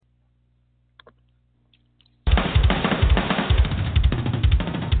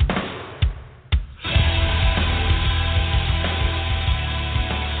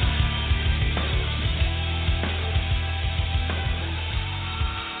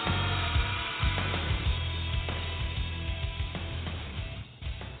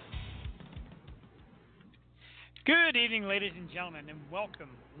Good evening, ladies and gentlemen, and welcome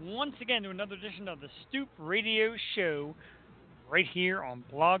once again to another edition of the Stoop Radio Show right here on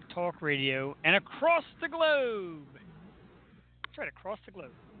Blog Talk Radio and across the globe. That's right, across the globe.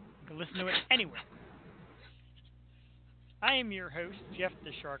 You can listen to it anywhere. I am your host, Jeff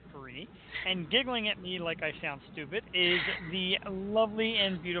the Shark Perini, and giggling at me like I sound stupid is the lovely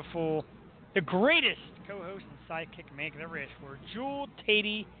and beautiful, the greatest co-host and sidekick man could ever ask for, Jewel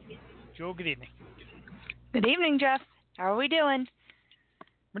Tatey. Jewel, good evening. Good evening, Jeff. How are we doing?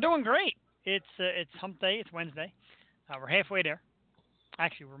 We're doing great. It's Hump Day. It's Wednesday. We're halfway there.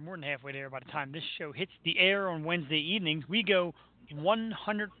 Actually, we're more than halfway there by the time this show hits the air on Wednesday evenings. We go 100%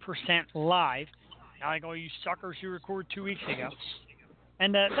 live. Not like all you suckers who recorded 2 weeks ago.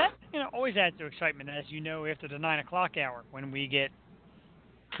 And that always adds to excitement, as you know, after the 9 o'clock hour when we get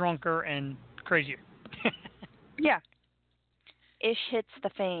drunker and crazier. Yeah. Ish hits the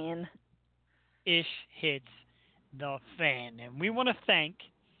fan. Ish hits the fan. And we want to thank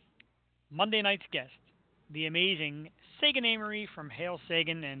Monday night's guest, the amazing Sagan Amory from Hail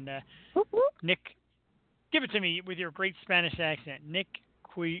Sagan, and Whoop, whoop. Nick. Give it to me with your great Spanish accent. Nick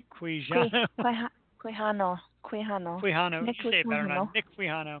Quijano. Quijano. Quijano. Nick You say it better than Quijano. Nick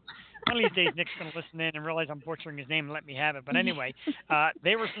Quijano. One of these days, Nick's going to listen in and realize I'm butchering his name and let me have it. But anyway,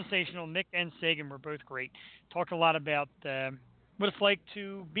 they were sensational. Nick and Sagan were both great. Talked a lot about what it's like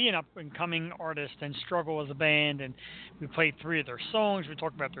to be an up-and-coming artist and struggle as a band. And we played 3 of their songs. We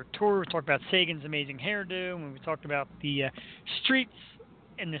talked about their tour. We talked about Sagan's amazing hairdo. And we talked about the streets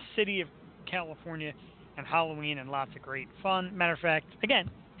in the city of California and Halloween and lots of great fun. Matter of fact, again,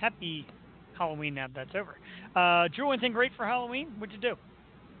 happy Halloween now that's over. Drew, anything great for Halloween? What'd you do?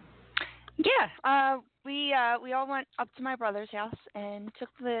 Yeah. We all went up to my brother's house and took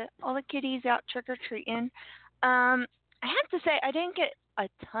all the kiddies out trick or treating. I have to say I didn't get a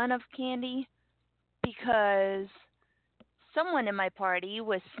ton of candy because someone in my party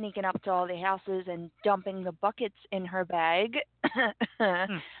was sneaking up to all the houses and dumping the buckets in her bag.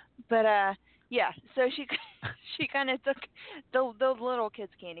 But yeah, so she kind of took the little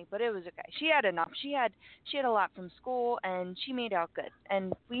kids' candy, but it was okay. She had enough. She had a lot from school, and she made out good,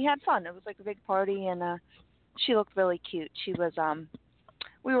 and we had fun. It was like a big party, and she looked really cute. She was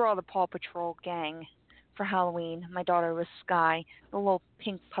we were all the Paw Patrol gang for Halloween. My daughter was Sky, the little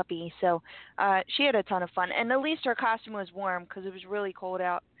pink puppy. So she had a ton of fun, and at least her costume was warm because it was really cold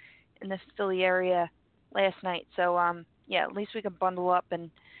out in the Philly area last night. So yeah, at least we could bundle up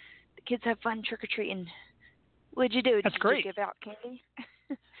and the kids have fun trick-or-treating. What'd you do? That's Did great. you give out candy?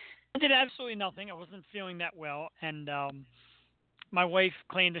 I did absolutely nothing. I wasn't feeling that well, and my wife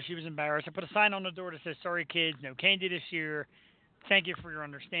claimed that she was embarrassed. I put a sign on the door that says, "Sorry, kids, no candy this year. Thank you for your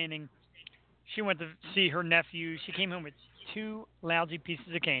understanding." She went to see her nephew. She came home with 2 lousy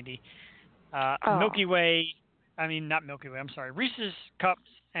pieces of candy. Milky Way, not Milky Way, I'm sorry, Reese's Cups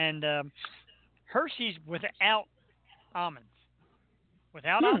and Hershey's without almonds.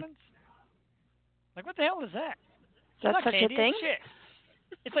 Without almonds? Like, what the hell is that? It's That's not such candy, a thing? it's shit.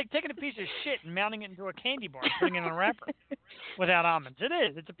 It's like taking a piece of shit and mounting it into a candy bar and putting it in a wrapper without almonds. It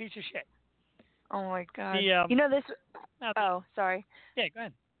is. It's a piece of shit. Oh my God. The, you know this? no, Oh, sorry. Yeah, go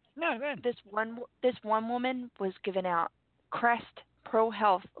ahead. No, go ahead. This one woman was giving out Crest Pro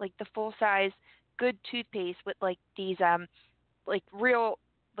Health, like the full size good toothpaste with like these like real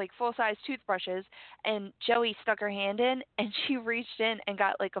like full size toothbrushes, and Joey stuck her hand in and she reached in and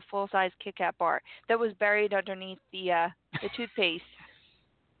got like a full size Kit Kat bar that was buried underneath the toothpaste.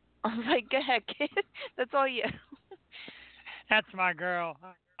 I was like, go ahead, kid. That's all you. That's my girl.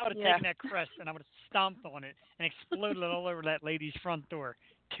 I would have Yeah. taken that Crest and I would have stomped on it and exploded it all over that lady's front door.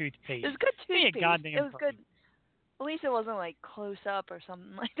 Toothpaste. It was good Be a toothpaste. goddamn It was person. good. At least it wasn't like close up or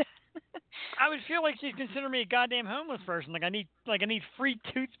something like that. I would feel like she's considering me a goddamn homeless person. Like I need free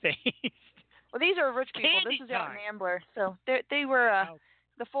toothpaste. Well, these are rich people. Candy This is out time. in Ambler, so they were Oh,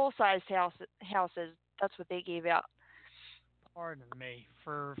 the full sized houses. That's what they gave out. pardon me.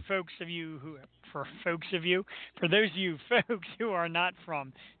 For those of you folks who are not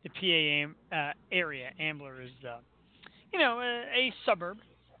from the PA area, Ambler is a suburb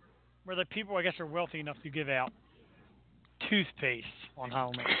where the people I guess are wealthy enough to give out toothpaste on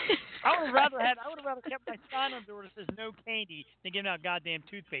Halloween. I would have rather kept my sign on the door that says no candy than giving out goddamn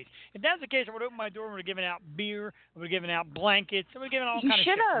toothpaste. If that's the case, I would have opened my door and would have given out beer, I would have given out blankets, I would have given out all kind of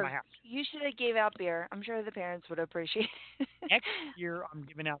shit from my house. You should have gave out beer. I'm sure the parents would appreciate it. Next year, I'm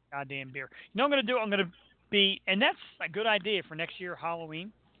giving out goddamn beer. You know what I'm going to do? I'm going to be, and that's a good idea for next year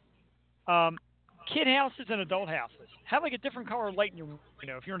Halloween. Kid houses and adult houses have like a different color light in your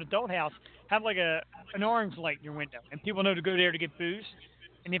window. If you're an adult house, have like an orange light in your window, and people know to go there to get booze.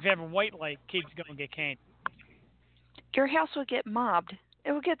 And if you have a white light, kids go and get candy. Your house would get mobbed.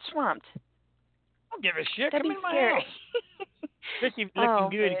 It would get swamped. I don't give a shit. That'd Come be in my scary. house. Especially if you're looking Oh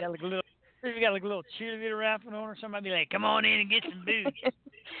good. man. You got like a little cheerleader outfit on or something. I'd be like, come on in and get some booze.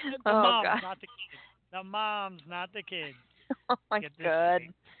 The Oh moms, god. not the kids. The moms, not the kids. Oh my Get this god.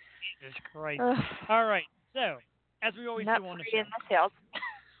 straight. Jesus Christ. Ugh, All right. So, as we always not do on the free in show. this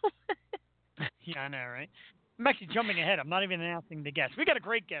house. Yeah, I know, right? I'm actually jumping ahead. I'm not even announcing the guest. We got a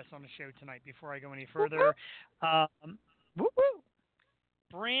great guest on the show tonight before I go any Whoop, whoop. further. Woo woo.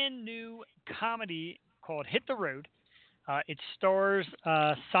 Brand new comedy called Hit the Road. It stars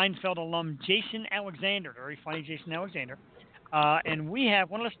Seinfeld alum Jason Alexander, very funny Jason Alexander. And we have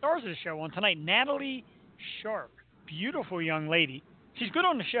one of the stars of the show on tonight, Natalie Sharp. Beautiful young lady. She's good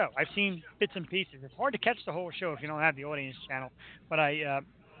on the show. I've seen bits and pieces. It's hard to catch the whole show if you don't have the audience channel, but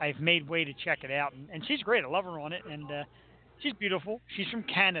I've made way to check it out, and she's great. I love her on it, and she's beautiful. She's from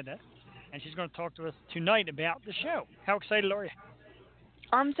Canada, and she's going to talk to us tonight about the show. How excited are you?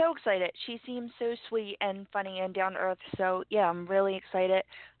 I'm so excited. She seems so sweet and funny and down to earth. So yeah, I'm really excited.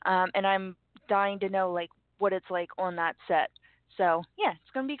 And I'm dying to know like what it's like on that set. So yeah,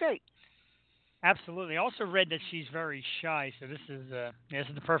 it's gonna be great. Absolutely. I also read that she's very shy, so this is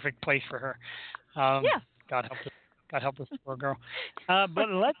the perfect place for her. Um, Yeah. God help us. God help this poor girl. But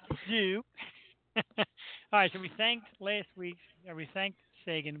let's do. All right. So we thanked last week. We thanked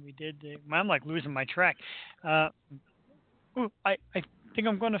Sagan. We did. I'm like losing my track. Uh, I think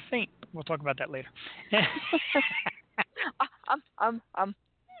I'm going to faint. We'll talk about that later. Um.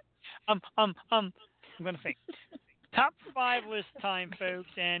 I'm going to faint. Top 5 list time, folks,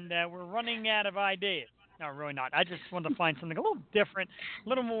 and we're running out of ideas. No, really not. I just wanted to find something a little different, a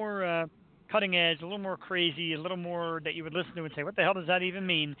little more cutting edge, a little more crazy, a little more that you would listen to and say, what the hell does that even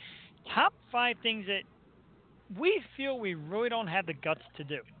mean? Top 5 things that we feel we really don't have the guts to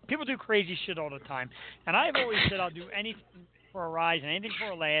do. People do crazy shit all the time, and I've always said I'll do anything for a rise and anything for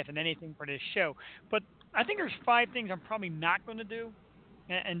a laugh and anything for this show. But I think there's 5 things I'm probably not going to do,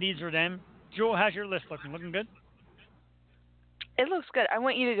 and these are them. Jewel, how's your list looking? Looking good? It looks good. I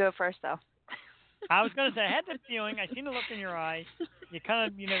want you to go first though. I was gonna say I had the feeling. I seen the look in your eye. You kind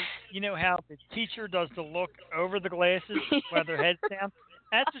of, you know how the teacher does the look over the glasses while their head's down.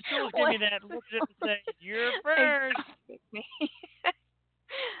 That's what Jules gave me that look just to say, "You're first."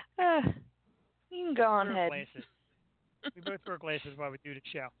 uh, you can go on Wear ahead. glasses. We both wear glasses while we do the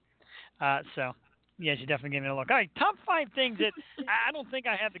show. So yeah, she definitely gave me a look. All right, top 5 things that I don't think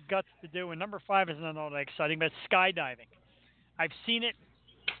I have the guts to do, and number 5 is not all that exciting, but skydiving. I've seen it.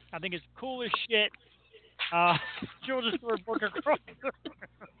 I think it's cool as shit. Jules just threw a book across the room.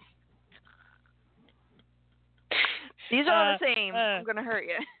 These are all the same. I'm gonna hurt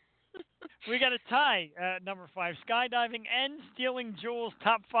you. We got a tie, number 5, skydiving and stealing Jules'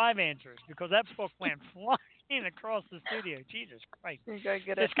 top 5 answers, because that book went flying across the studio. Jesus Christ. You gotta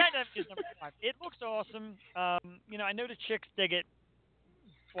get The it. skydiving is number 5. It looks awesome. I know the chicks dig it,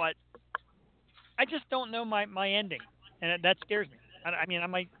 but I just don't know my ending, and that scares me. I mean, I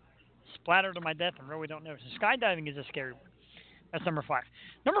might splatter to my death and really don't know. So skydiving is a scary one. That's number 5.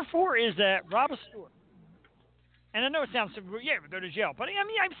 Number 4 is rob a store. And I know it sounds simple. Yeah, we go to jail. But I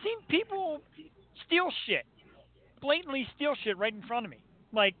mean, I've seen people steal shit, blatantly steal shit right in front of me,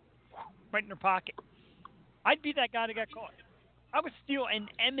 like right in their pocket. I'd be that guy that got caught. I would steal an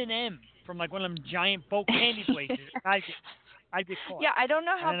M&M from like one of them giant bulk candy places. I'd get caught. Yeah, I don't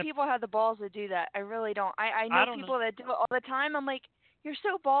know how And then people have the balls to do that. I really don't. I I know don't know. people that do it all the time. I'm like, you're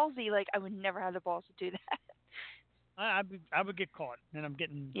so ballsy. Like, I would never have the balls to do that. I would get caught, and I'm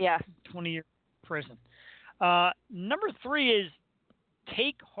getting Yeah. 20 years in prison. Number 3 is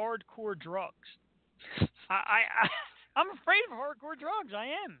take hardcore drugs. I'm afraid of hardcore drugs. I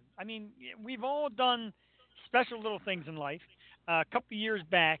am. I mean, we've all done special little things in life. A couple years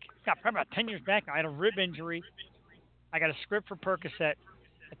back, probably about 10 years back, I had a rib injury. I got a script for Percocet.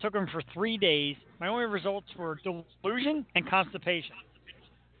 I took them for 3 days. My only results were delusion and constipation.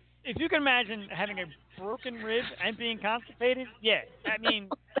 If you can imagine having a broken rib and being constipated, yeah, I mean,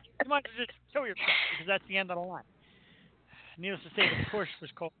 you might as well just kill yourself because that's the end of the line. Needless to say, the push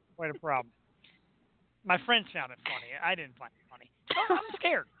was quite a problem. My friends found it funny. I didn't find it funny. So I'm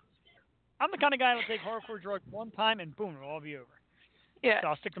scared. I'm the kind of guy that'll take hardcore drugs one time and boom, it'll all be over. Yeah. So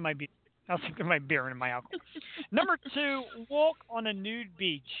I'll stick to my beer. I'll stick to my beer and my alcohol. Number 2, walk on a nude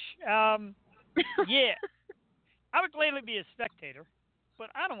beach. Yeah, I would gladly be a spectator, but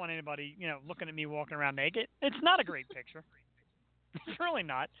I don't want anybody, looking at me walking around naked. It's not a great picture. It's really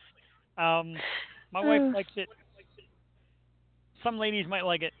not. My wife likes it. Some ladies might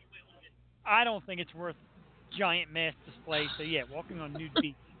like it. I don't think it's worth giant mass display. So yeah, walking on nude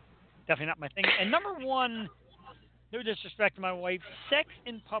beach, definitely not my thing. And number 1, no disrespect to my wife, sex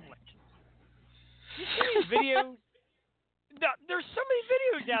in public. You see these videos? There's so many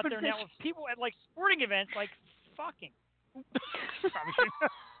videos out No there dis- now of people at like sporting events, like fucking. Probably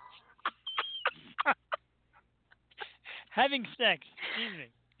shouldn't. Having sex. Excuse me.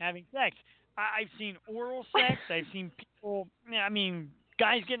 Having sex. I've seen oral sex. I've seen people. I mean,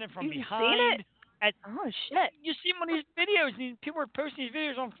 guys getting it from You've seen it? behind. At Oh shit. you see one of these videos. These people are posting these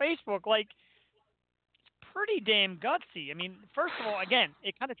videos on Facebook. Like pretty damn gutsy. I mean, first of all, again,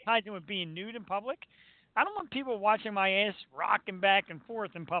 it kind of ties in with being nude in public. I don't want people watching my ass rocking back and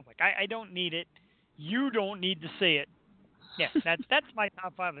forth in public. I don't need it. You don't need to see it. Yeah, that's my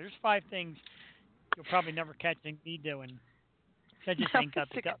top five. There's five things you'll probably never catch me doing. That just That ain't was got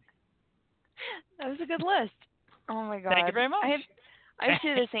the a gut. that was a good list. Oh my Thank you god. very much. I have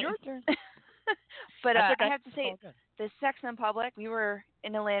two the same. Your turn. But That's I okay. have to It's say all good. the sex in public, we were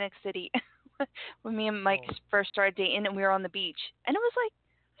in Atlantic City when me and Mike Oh, first started dating and we were on the beach. And it was like,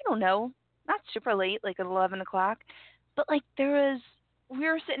 I don't know, not super late, like at 11 o'clock. But like we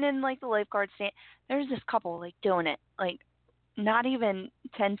were sitting in like the lifeguard stand. There was this couple like doing it, like not even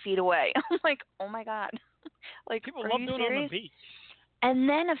 10 feet away. I'm like, oh my God. Like, people are love you doing it on the serious? beach. And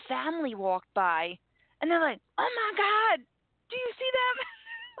then a family walked by and they're like, oh my God, do you see them?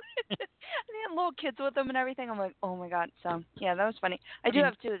 And they had little kids with them and everything. I'm like, oh my God. So, yeah, that was funny. I I do mean,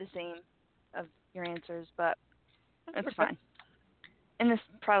 have two of the same of your answers, but that's it's okay. fine. And this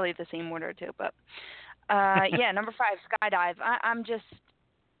probably the same order too, but yeah, number 5, skydive. I'm just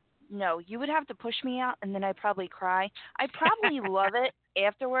no. You would have to push me out, and then I'd probably cry. I probably love it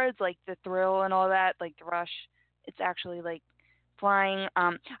afterwards, like the thrill and all that, like the rush. It's actually like flying.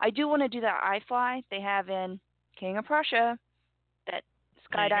 I do want to do that iFly they have in King of Prussia, that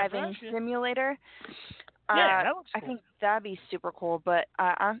King of skydiving Prussia. simulator. Yeah, that looks I cool. think that'd be super cool, but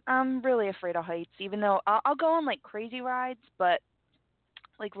I'm really afraid of heights. Even though I'll go on like crazy rides, but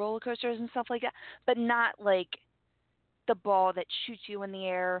like roller coasters and stuff like that, but not like the ball that shoots you in the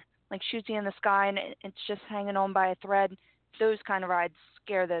air, like shoots you in the sky and it's just hanging on by a thread. Those kind of rides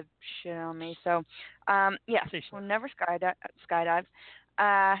scare the shit out of me. So, yeah, Say we'll sure. never skydive.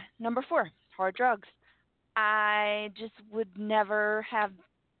 Number 4, hard drugs. I just would never have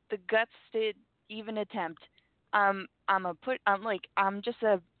the guts to even attempt. I'm just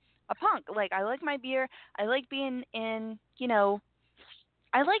a punk. Like I like my beer. I like being in,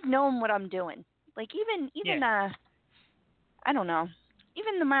 I like knowing what I'm doing. Like Yeah. I don't know.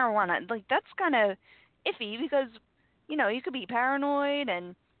 Even the marijuana, like that's kind of iffy because you could be paranoid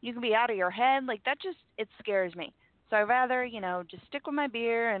and you can be out of your head. Like that just it scares me. So I'd rather just stick with my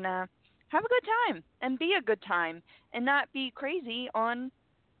beer and have a good time and be a good time and not be crazy on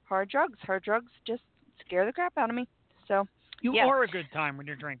hard drugs. Hard drugs just scare the crap out of me. So You yeah. are a good time when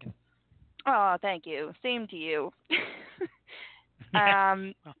you're drinking. Oh, thank you. Same to you. Yeah.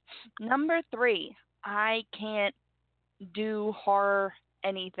 um, Well, number 3, I can't do horror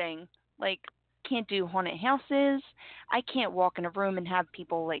anything. Like can't do haunted houses. I can't walk in a room and have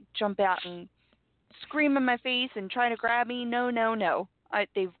people like jump out and scream in my face and try to grab me. No, no, no.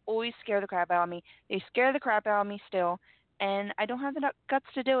 They've always scared the crap out of me. They scare the crap out of me still, and I don't have the guts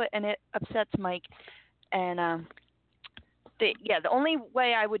to do it, and it upsets Mike. And the only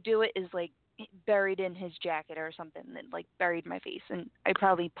way I would do it is like buried in his jacket or something that like buried my face, and I'd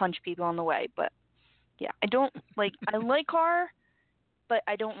probably punch people on the way. But yeah, I don't like. I like horror, but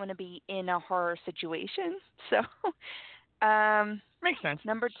I don't want to be in a horror situation. So, makes sense.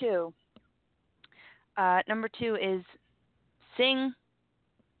 number 2. Number 2 is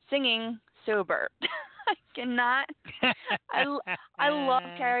singing sober. I cannot. I I love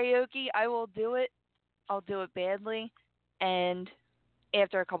karaoke. I will do it. I'll do it badly, and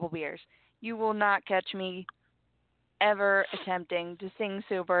after a couple beers, you will not catch me ever attempting to sing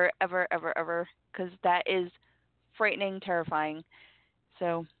sober ever, ever, ever, because that is frightening, terrifying.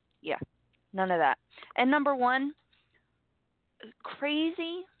 So yeah, none of that. And number 1,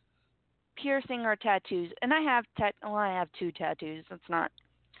 crazy piercing or tattoos. And I have 2 tattoos. That's not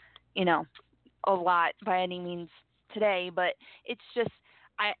you know a lot by any means today, but it's just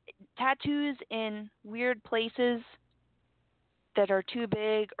I tattoos in weird places that are too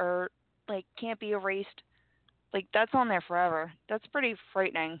big or like can't be erased. Like that's on there forever. That's pretty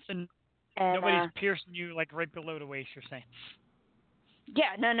frightening. And And nobody's piercing you like right below the waist. You're saying.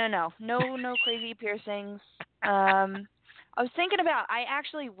 yeah, no crazy piercings. I was thinking about. I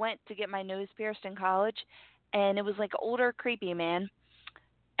actually went to get my nose pierced in college, and it was like an older creepy man,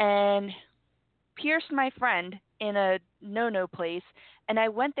 and pierced my friend in a no place, and I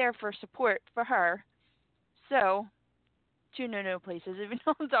went there for support for her. So 2 no places, if you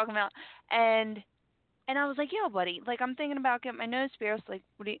know what I'm talking about, and And I was like, yo, buddy, like I'm thinking about getting my nose pierced. Like,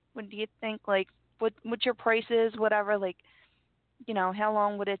 what do you think? Like, what's your prices? Whatever. Like, how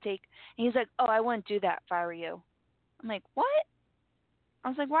long would it take? And he's like, oh, I wouldn't do that if I were you. I'm like, what? I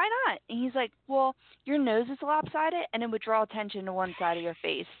was like, why not? And he's like, well, your nose is lopsided, and it would draw attention to one side of your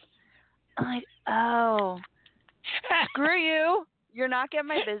face. I'm like, oh, screw you. You're not getting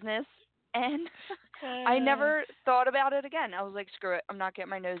my business. And I never thought about it again. I was like, screw it. I'm not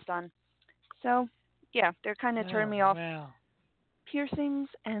getting my nose done. So, yeah, they're kind of turned Oh, me off wow. piercings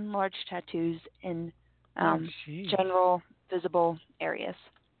and large tattoos in Oh, jeez. general visible areas.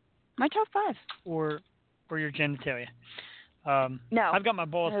 My top five. Or, or your genitalia. No, I've got my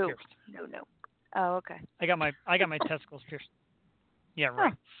balls no, pierced. no, no. Oh, okay. I got my testicles pierced. Yeah, Huh.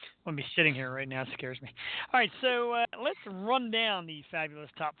 right. I'm gonna be sitting here right now. It scares me. All right, so let's run down the fabulous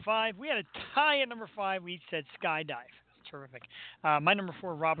top five. We had a tie at number five. We each said skydive. Terrific. My number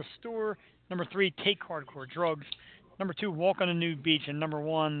four, rob a store. Number three, take hardcore drugs. Number two, walk on a nude beach. And number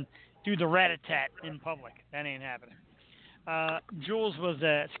one, do the rat-a-tat in public. That ain't happening. Jules was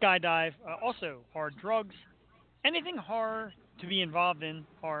skydive. Also, hard drugs. Anything horror to be involved in,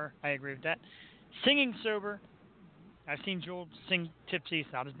 horror. I agree with that. Singing sober. I've seen Jules sing tipsy. It's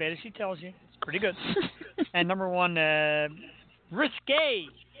not as bad as she tells you. It's pretty good. And number one, risque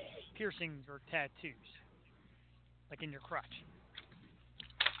piercings or tattoos, like in your crotch.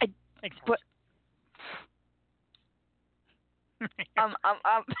 I, Makes but sense. I'm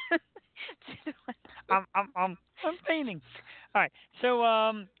I'm painting. All right. So,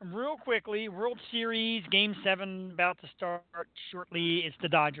 real quickly, World Series Game 7 about to start shortly. It's the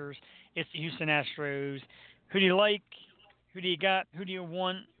Dodgers. It's the Houston Astros. Who do you like? Who do you got? Who do you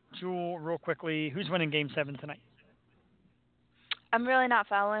want? Jewel, real quickly, who's winning Game 7 tonight? I'm really not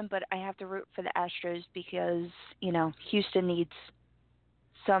following, but I have to root for the Astros because Houston needs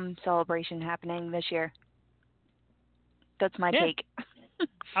some celebration happening this year. That's my Yeah. take.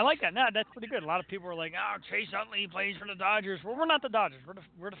 I like that. No, that's pretty good. A lot of people are like, "Oh, Chase Utley plays for the Dodgers." Well, we're not the Dodgers.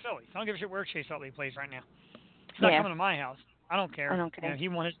 We're the Phillies. I don't give a shit where Chase Utley plays right now. He's not Yeah, coming to my house. I don't care. I don't care. He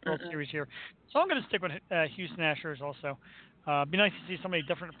won his World Mm-mm. Series here, so I'm going to stick with Houston Astros. Also, be nice to see somebody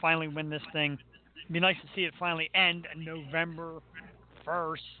different finally win this thing. Be nice to see it finally end November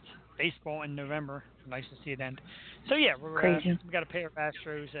 1st. Baseball in November. Nice to see it end. So yeah, Crazy. we got a pair of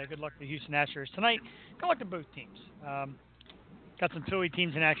Astros. Good luck to the Houston Astros tonight. Good luck to both teams. Got some Philly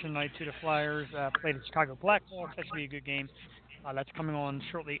teams in action tonight too. The Flyers play the Chicago Blackhawks. That should be a good game. That's coming on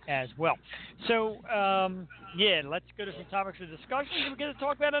shortly as well. So, yeah, let's go to some topics of discussion. We're going to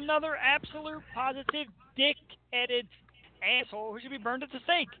talk about another absolute positive dick-headed asshole who should be burned at the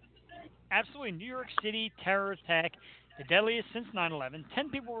stake. Absolutely. New York City terror attack, the deadliest since 9/11. 10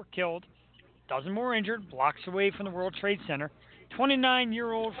 people were killed, dozen more injured, blocks away from the World Trade Center.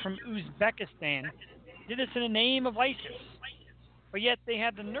 29-year-old from Uzbekistan did this in the name of ISIS. But yet they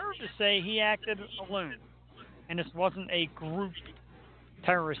had the nerve to say he acted alone, and this wasn't a group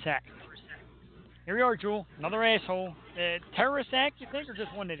terrorist act. Here we are, Jewel, another asshole. Terrorist act, you think, or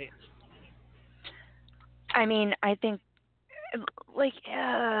just one idiot? I mean, I think like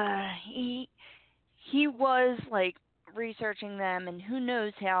he was like researching them, and who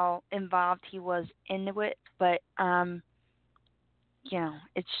knows how involved he was into it, but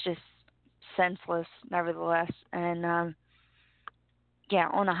it's just senseless nevertheless. And yeah,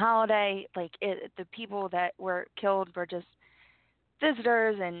 on a holiday, like the people that were killed were just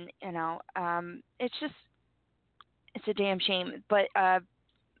visitors, and it's a damn shame. But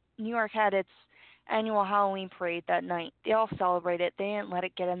New York had its annual Halloween parade that night. They all celebrated. They didn't let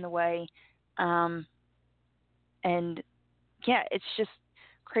it get in the way. And yeah, it's just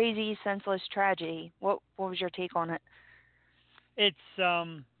crazy, senseless tragedy. What was your take on it? It's to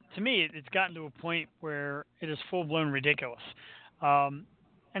me, it's gotten to a point where it is full blown ridiculous. And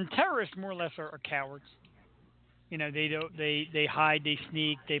terrorists, more or less, are cowards. They don't, they hide, they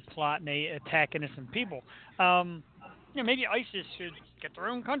sneak, they plot, and they attack innocent people. Maybe ISIS should get their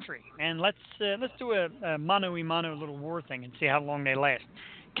own country, and let's do a mano a mano little war thing and see how long they last.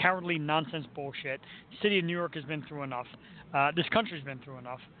 Cowardly nonsense bullshit. City of New York has been through enough. This country's been through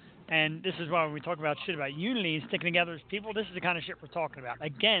enough. And this is why when we talk about shit about unity and sticking together as people, this is the kind of shit we're talking about.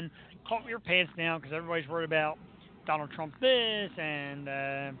 Again, caught your pants down because everybody's worried about Donald Trump this and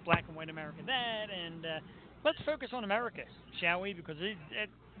black and white America that, and let's focus on America, shall we? Because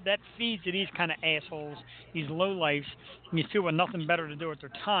that feeds to these kind of assholes, these lowlifes, and you feel with nothing better to do with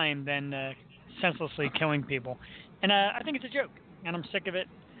their time than senselessly killing people. And I think it's a joke, and I'm sick of it.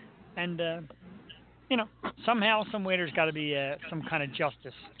 And somehow, some way, there's got to be some kind of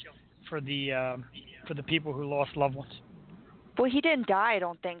justice for the people who lost loved ones. Well, he didn't die, I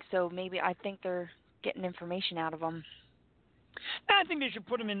don't think. So maybe I think they're getting information out of them. I think they should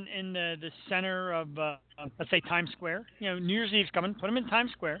put him in the center of, let's say, Times Square. New Year's Eve's coming. Put him in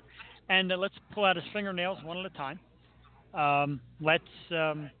Times Square, and let's pull out his fingernails one at a time. Let's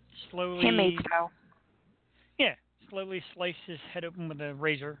Handmade slowly, style. yeah, slowly slice his head open with a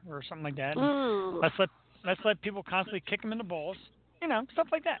razor or something like that. And Ooh. let's let people constantly kick him in the balls. Stuff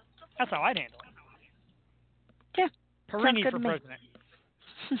like that. That's how I'd handle it. Yeah. Sounds Perini good for to me. president.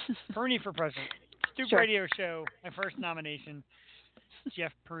 Perini for president. Stoop Sure. Radio Show. My first nomination.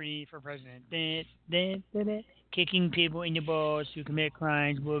 Jeff Perini for president. Kicking people in the balls who commit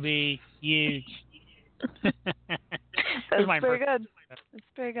crimes will be huge. It was That's my pretty first. good. That's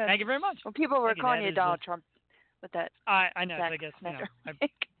pretty good. Thank you very much. Well, people were Thank you. calling That you is. Donald Trump with that I know. So Zach I guess Snyder.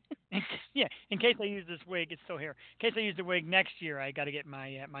 yeah. In case I use this wig, it's still here. In case I use the wig next year, I got to get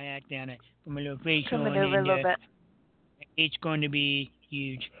my act down and put my little face Trim on, it over a and little bit. it's going to be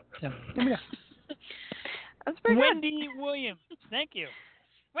huge. So here we go. That's pretty Wendy Williams. Thank you.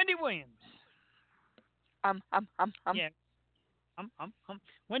 Wendy Williams. good. Yeah.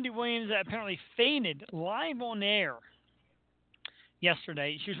 Wendy Williams apparently fainted live on air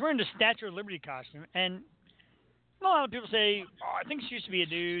yesterday. She was wearing the Statue of Liberty costume, and a lot of people say, "Oh, I think she used to be a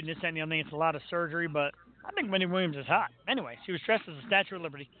dude," and this, that, and the other thing. It's a lot of surgery, but I think Wendy Williams is hot. Anyway, she was dressed as a Statue of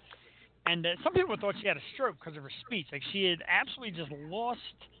Liberty, and some people thought she had a stroke because of her speech. Like, she had absolutely just lost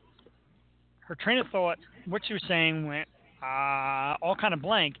her train of thought. What she was saying went all kind of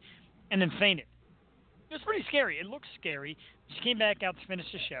blank, and then fainted. It was pretty scary. It looked scary. She came back out to finish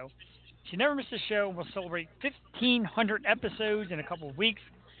the show. She never missed a show. We'll celebrate 1,500 episodes in a couple of weeks.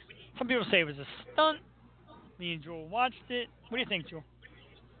 Some people say it was a stunt. Me and Jewel watched it. What do you think, Jewel?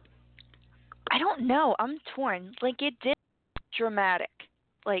 I don't know. I'm torn. Like, it did dramatic,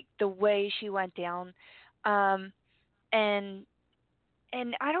 like the way she went down, and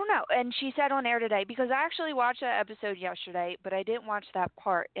I don't know. And she said on air today, because I actually watched that episode yesterday, but I didn't watch that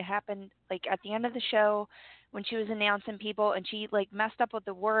part. It happened like at the end of the show when she was announcing people, and she like messed up with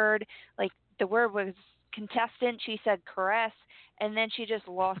the word. Like, the word was contestant. She said caress, and then she just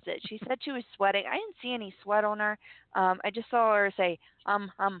lost it. She said she was sweating. I didn't see any sweat on her. I just saw her say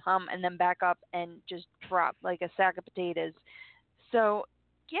hum, and then back up and just drop like a sack of potatoes. So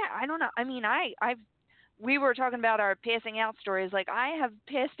yeah, I don't know. I mean, I've we were talking about our passing out stories. Like, I have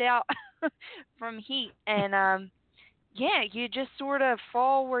passed out from heat, and yeah, you just sort of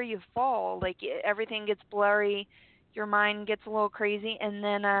fall where you fall. Like, everything gets blurry, your mind gets a little crazy, and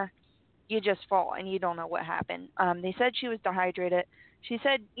then you just fall and you don't know what happened. They said she was dehydrated. She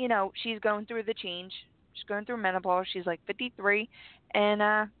said, she's going through the change. She's going through menopause. She's like 53,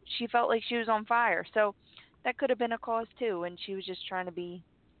 and she felt like she was on fire. So that could have been a cause too, and she was just trying to be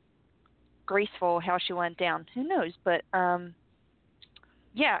graceful how she went down. Who knows? But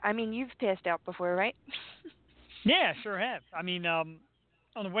yeah, I mean, you've passed out before, right? Yeah, sure have. I mean, on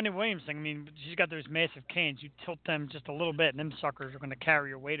the Wendy Williams thing, I mean, she's got those massive cans. You tilt them just a little bit, and them suckers are going to carry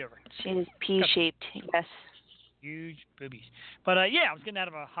your weight over. She is pea-shaped, yes. Huge boobies. But yeah, I was getting out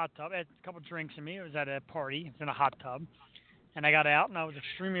of a hot tub. I had a couple drinks in me. I was at a party. It was in a hot tub. And I got out, and I was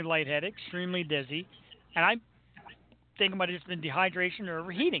extremely lightheaded, extremely dizzy. And I think it might have just been dehydration or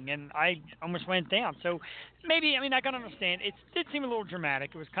overheating, and I almost went down. So maybe, I mean, I can understand. It did seem a little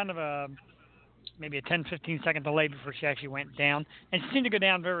dramatic. It was kind of maybe a 10, 15-second delay before she actually went down. And she seemed to go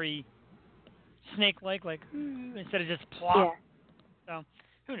down very snake-like, like, instead of just plop. Yeah. So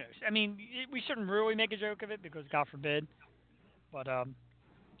who knows? I mean, we shouldn't really make a joke of it because, God forbid. But yeah,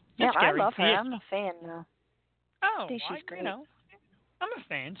 it's scary. I love her. Yeah. I'm a fan now. Oh, I think she's great. I'm a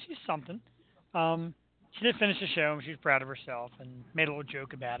fan. She's something. She did finish the show, and she's proud of herself, and made a little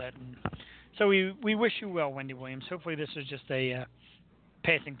joke about it. And so we wish you well, Wendy Williams. Hopefully this is just a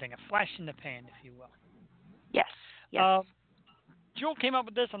passing thing, a flash in the pan, if you will. Yes. Yes. Jewel came up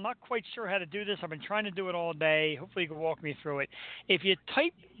with this. I'm not quite sure how to do this. I've been trying to do it all day. Hopefully you can walk me through it. If you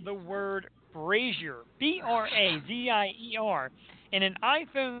type the word brazier, Brazier, in an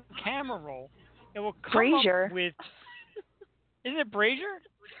iPhone camera roll, it will come Brazier? up with... Isn't it brazier?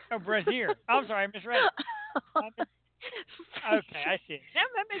 Oh, brazier. I'm sorry, I misread it. Okay, I see it. Yeah,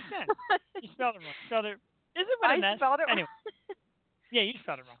 that makes sense. You spelled it wrong. Is it what I spelled it wrong. Anyway. Yeah, you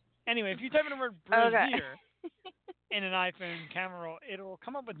spelled it wrong. Anyway, if you type in the word brazier in an iPhone camera roll, it'll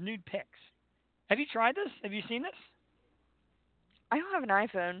come up with nude pics. Have you tried this? Have you seen this? I don't have an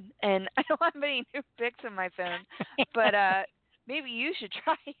iPhone, and I don't have any new pics on my phone. But maybe you should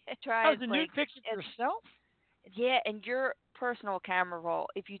try it. Oh, the nude pics of yourself? Yeah, and your personal camera roll.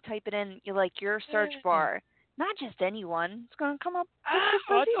 If you type it in, your search bar, not just anyone, it's gonna come up. I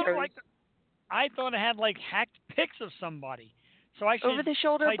thought it had hacked pics of somebody. So I should over the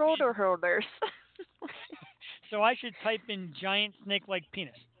shoulder boulder holders. So I should type in giant snake-like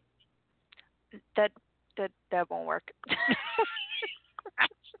penis. that that won't work.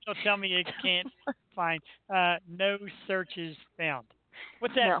 So tell me it can't find. No searches found.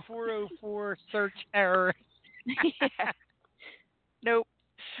 What's that? No. 404 search error. Yeah. Nope.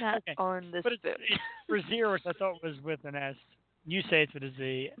 Not Okay, on this but boat. it's Brazier, which I thought was with an S. You say it's with a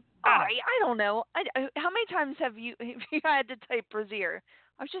Z. Oh, I don't know. I don't know. How many times have you have you had to type Brazier?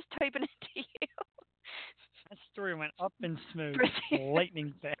 I was just typing it to you. That story went up in smoke, Brazier.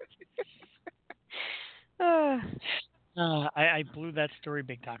 lightning fast. Uh, I blew that story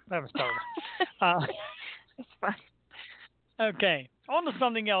big time. That was terrible. Uh, it's fine. okay, on to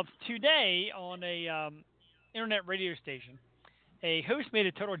something else. Today on a internet radio station, a host made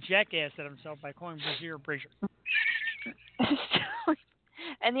a total jackass of himself by calling Brazier Brazier.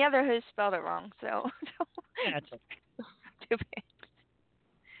 And the other host spelled it wrong, so Yeah, that's okay. too bad.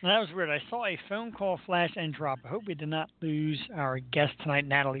 That was weird. I saw a phone call flash and drop. I hope we did not lose our guest tonight,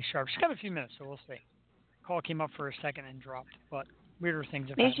 Natalie Sharp. She's got a few minutes, so we'll see. Call came up for a second and dropped, but weirder things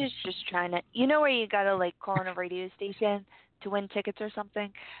have Maybe happened. she's just trying to. You know where you gotta like call on a radio station to win tickets or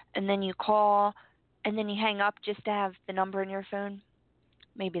something, and then you call, and then you hang up just to have the number in your phone.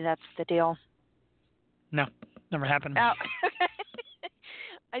 Maybe that's the deal. No, never happened. Oh.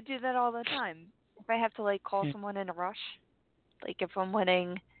 I do that all the time. If I have to like call Yeah. someone in a rush, like if I'm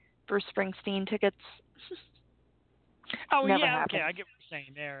winning Bruce Springsteen tickets. Oh, Never yeah, happens. okay, I get what you're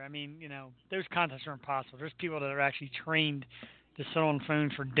saying there. I mean, those contests are impossible. There's people that are actually trained to sit on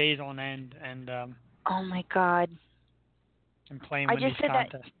phones for days on end Oh my God. and play I and win just these said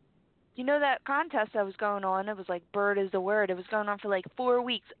that. contests. You know that contest that was going on? It was like Bird is the Word. It was going on for like 4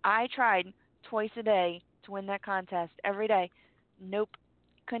 weeks. I tried twice a day to win that contest every day. Nope.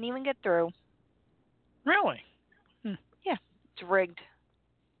 Couldn't even get through. Really? Yeah, it's rigged.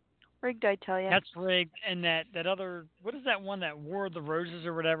 Rigged, I tell you. That's rigged. And that other, what is that one, that War of the Roses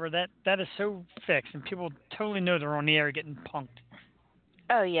or whatever? That is so fixed, and people totally know they're on the air getting punked.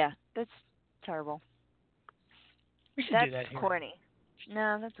 Oh yeah, that's terrible. We should That's do that here. corny.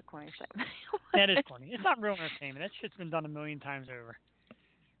 No, that's a corny segment. That is corny. It's not real entertainment. That shit's been done a million times over.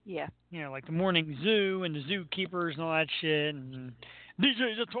 Yeah. Like the morning zoo and the zookeepers and all that shit, and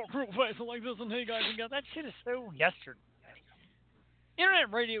DJs that talk real fast and like this, and hey guys and guys. That shit is so yesterday.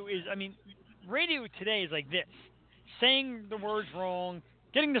 Internet radio is, radio today is like this: saying the words wrong,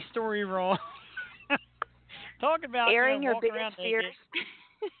 getting the story wrong, talking about Airing your walking biggest around fears.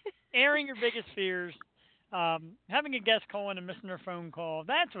 naked, airing your biggest fears, having a guest call in and missing their phone call.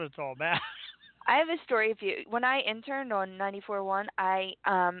 That's what it's all about. I have a story. If you, when I interned on 94.1, I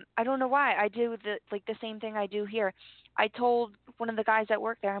don't know why I do the same thing I do here. I told one of the guys that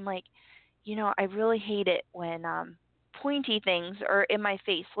work there, I'm like, I really hate it when pointy things are in my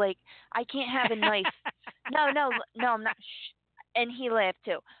face. Like I can't have a knife. No, I'm not. Shh. And he laughed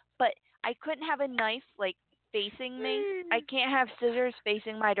too. But I couldn't have a knife like facing me. I can't have scissors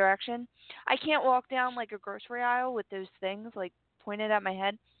facing my direction. I can't walk down like a grocery aisle with those things like pointed at my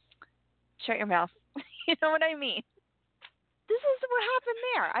head. Shut your mouth. You know what I mean? This is what happened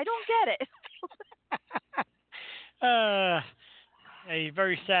there. I don't get it. A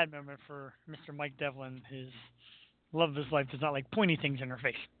very sad moment for Mr. Mike Devlin. His love of his life does not like pointy things in her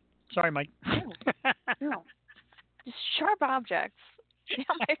face. Sorry, Mike. No. Just sharp objects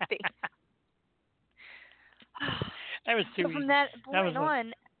down my face. That was too So easy. from that That was point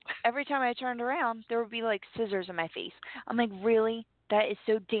on, every time I turned around, there would be like scissors in my face. I'm like, really? That is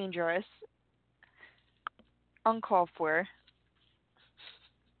so dangerous. Uncalled for.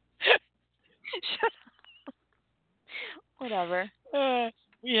 Shut up. Whatever.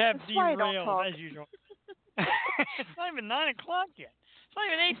 We have That's why I don't derailed talk. as usual. It's not even 9 o'clock yet. It's not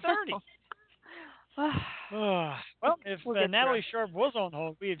even 8:30. Well, if We'll get Natalie Sharp was on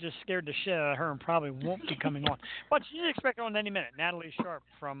hold, we have just scared the shit out of her and probably won't be coming on. But she's expected on any minute. Natalie Sharp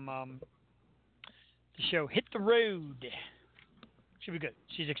from the show Hit the Road. Should be good.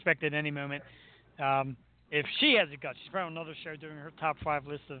 She's expected any moment. If she has the guts, she's probably on another show doing her top 5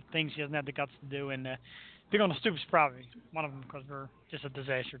 list of things she hasn't had the guts to do. And being on the Stoop's probably one of them because we're just a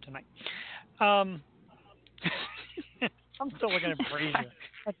disaster tonight. I'm still looking at Brazier.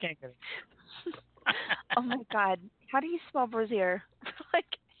 I can't get it. Oh my God. How do you spell Brazier? Like,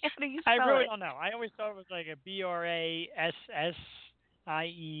 how do you spell I really it? don't know. I always thought it was like a Brassie.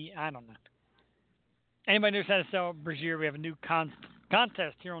 I don't know. Anybody knows how to spell Brazier? We have a new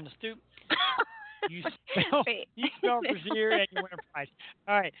contest here on the Stoop. You spell Brazier and you win a prize.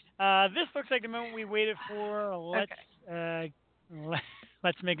 All right. This looks like the moment we waited for.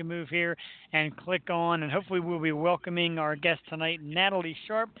 Let's make a move here and click on, and hopefully we'll be welcoming our guest tonight, Natalie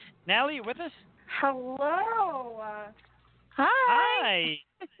Sharp. Natalie, you with us? Hello. Hi. Hi.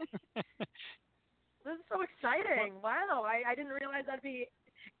 This is so exciting. Wow. I didn't realize I'd be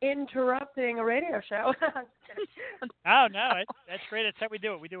interrupting a radio show. Oh no, that's great. That's how we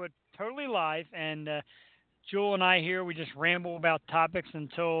do it. We do it totally live, and Jewel and I here, we just ramble about topics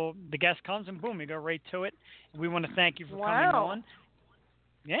until the guest comes, and boom, we go right to it. We want to thank you for coming Wow. on.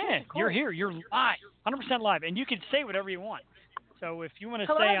 Yes, Yeah, of you're course. here. You're live, 100% live, and you can say whatever you want. So if you want to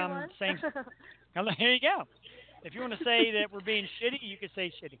Hello, say I'm everyone. saying, here you go. If you want to say that we're being shitty, you can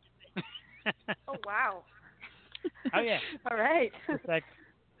say shitty. Oh, wow. Oh yeah, All right. perfect.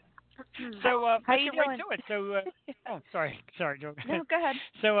 So How let's you get right doing? to it. So oh, sorry, Joe. No, go ahead.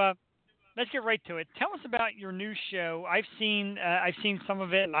 So let's get right to it. Tell us about your new show. I've seen some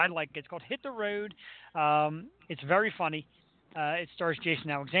of it, and I like it. It's called Hit the Road. It's very funny. It stars Jason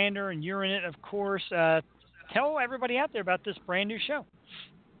Alexander, and you're in it, of course. Tell everybody out there about this brand new show.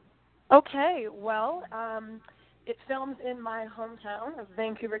 Okay, well, it films in my hometown of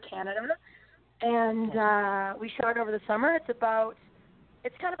Vancouver, Canada, and we shot it over the summer.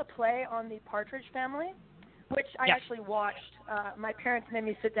 It's kind of a play on the Partridge Family, which I Yes. actually watched. My parents made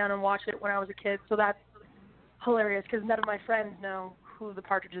me sit down and watch it when I was a kid, so that's hilarious because none of my friends know who the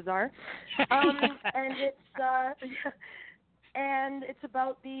Partridges are. And it's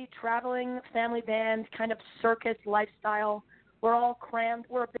about the traveling family band kind of circus lifestyle. We're all crammed.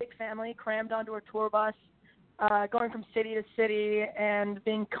 We're a big family crammed onto a tour bus, going from city to city and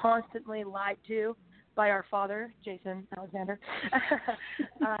being constantly lied to by our father, Jason Alexander.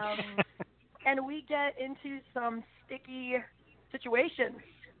 And we get into some sticky situations,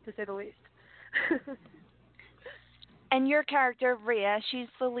 to say the least. And your character, Rhea, she's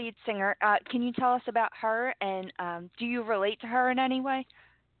the lead singer. Can you tell us about her, and do you relate to her in any way?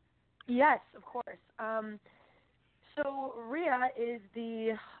 Yes, of course. So Rhea is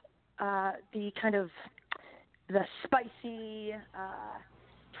the kind of the spicy,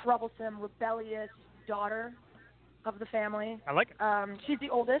 troublesome, rebellious daughter of the family. I like it. She's the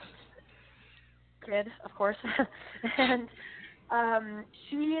oldest kid, of course, and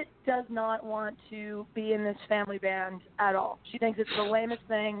she does not want to be in this family band at all. She thinks it's the lamest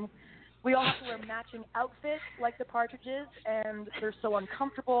thing. We all have to wear matching outfits like the Partridges, and they're so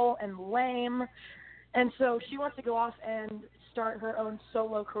uncomfortable and lame. And so she wants to go off and start her own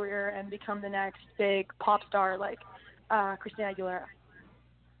solo career and become the next big pop star like Christina Aguilera.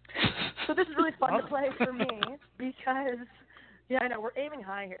 So this is really fun to play for me because, yeah, I know, we're aiming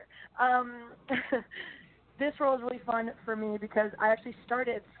high here. This role is really fun for me because I actually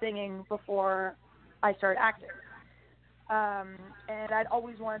started singing before I started acting. And I'd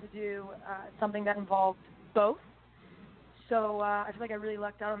always wanted to do something that involved both. So I feel like I really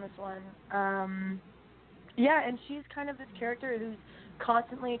lucked out on this one. Yeah, and she's kind of this character who's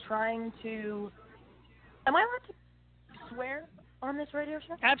constantly trying to... Am I allowed to swear on this radio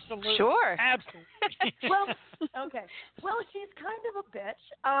show? Absolutely. Sure. Absolutely. Well, okay. Well, she's kind of a bitch.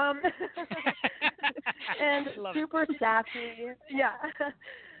 And Love super it. sassy. Yeah.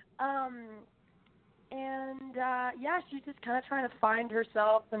 Yeah, she's just kind of trying to find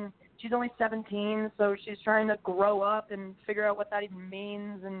herself, and she's only 17, so she's trying to grow up and figure out what that even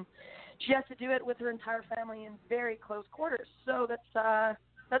means, and she has to do it with her entire family in very close quarters. So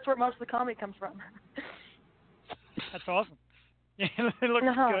that's where most of the comedy comes from. That's awesome. It looks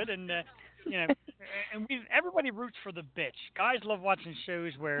Uh-huh. good, and you know, and everybody roots for the bitch. Guys love watching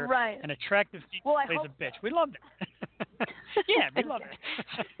shows where Right. an attractive Well, female I plays hope a bitch. We love that. Yeah, we love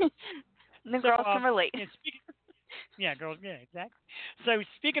it. The So, girls can relate. yeah, girls, yeah, exactly. So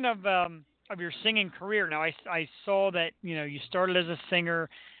speaking of your singing career, now I saw that you started as a singer,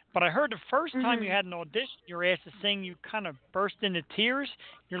 but I heard the first time you Mhm. had an audition, you were asked to sing, you kind of burst into tears.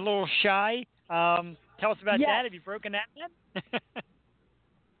 You're a little shy. Tell us about Yes. that. Have you broken that yet?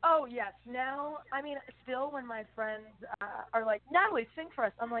 Oh, yes. Now, I mean, still when my friends are like, Natalie, sing for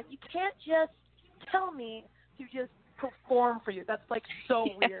us, I'm like, you can't just tell me to just perform for you. That's, like, so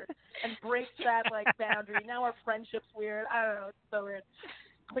weird and breaks that, like, boundary. Now our friendship's weird. I don't know. It's so weird.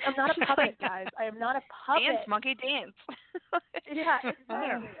 Like, I'm not a puppet, guys. I am not a puppet. Dance, monkey, dance. Yeah, I know.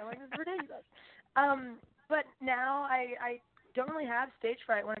 exactly. I'm like, this is ridiculous. But now I don't really have stage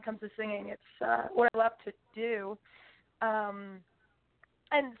fright when it comes to singing. It's what I love to do.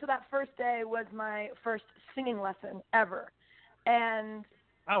 And so that first day was my first singing lesson ever. And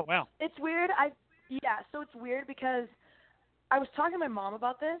Oh wow. it's weird. So it's weird because I was talking to my mom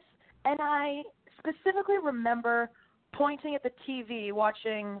about this, and I specifically remember pointing at the TV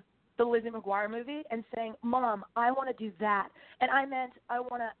watching the Lizzie McGuire movie and saying, "Mom, I want to do that." And I meant I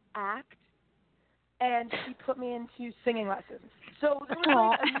want to act. and she put me into singing lessons. So there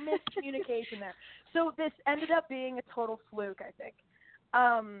was like a miscommunication there. So this ended up being a total fluke, I think.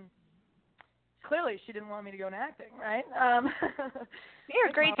 Clearly, she didn't want me to go into acting, right? You're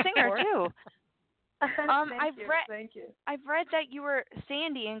a great singer too. Thank you. I've read that you were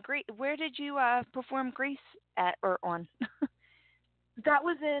Sandy in Grease. Where did you perform Grease at or on? That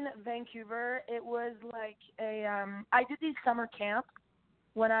was in Vancouver. It was like I did these summer camps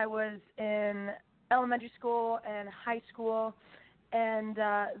when I was in elementary school and high school, and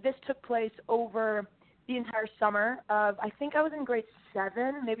this took place over the entire summer of, I think I was in grade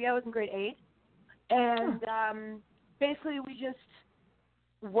 7, maybe I was in grade 8, and basically we just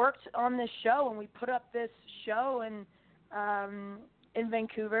worked on this show, and we put up this show in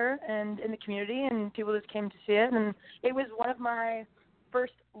Vancouver and in the community, and people just came to see it, and it was one of my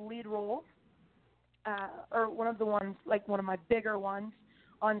first lead roles, or one of the ones, like one of my bigger ones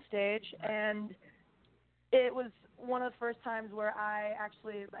on stage, and it was one of the first times where I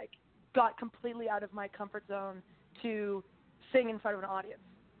actually like got completely out of my comfort zone to sing in front of an audience.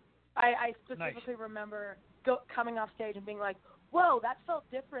 I specifically remember coming off stage and being like, whoa, that felt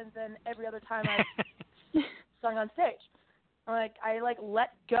different than every other time I've sung on stage. I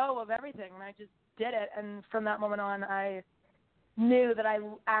let go of everything, and I just did it. And from that moment on, I knew that I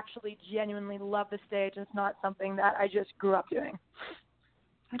actually genuinely love the stage, and it's not something that I just grew up doing.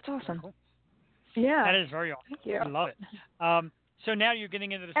 That's awesome. Cool. Yeah. That is very awesome. Thank you. I love it. So now you're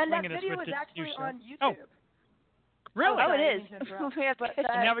getting into the swing of this with this new show. And that video is actually on YouTube. Really? Oh, it is. So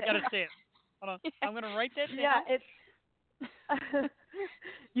now we got to see it. Hold on. I'm going to write that down. Yeah, it's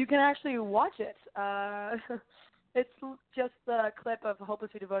you can actually watch it. It's just a clip of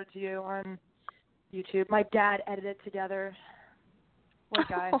Hopelessly Devoted to You on YouTube. My dad edited it together. What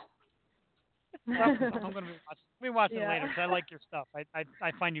a guy. I'm going to be watching it later because I like your stuff.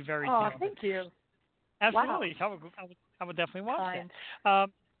 I find you very talented. Thank you. Absolutely. Wow. I would definitely watch that.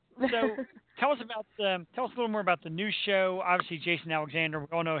 So tell us a little more about the new show. Obviously, Jason Alexander, we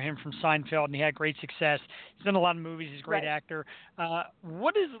all know him from Seinfeld, and he had great success. He's done a lot of movies. He's a great actor.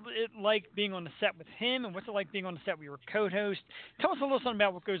 What is it like being on the set with him, and what's it like being on the set with your co-host? Tell us a little something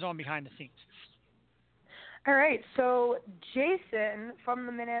about what goes on behind the scenes. All right. So Jason, from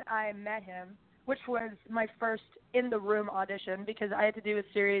the minute I met him, which was my first in-the-room audition, because I had to do a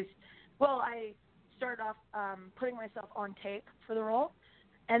series. Well, I started off putting myself on tape for the role.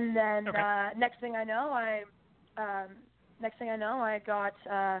 And then next thing I know, I got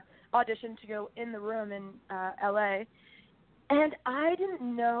auditioned to go in the room in LA, and I didn't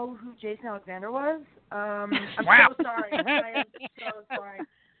know who Jason Alexander was. I'm so sorry. I am so sorry.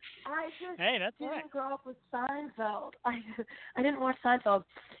 I just didn't grow up with Seinfeld. I didn't watch Seinfeld,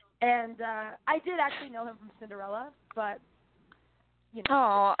 and I did actually know him from Cinderella, but you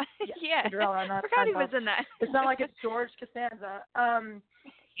know, Cinderella, not I forgot Seinfeld. he was in that. It's not like it's George Costanza.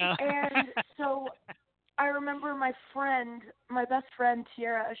 And so I remember my best friend,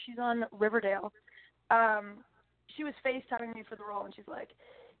 Tiara, she's on Riverdale. She was FaceTiming me for the role, and she's like,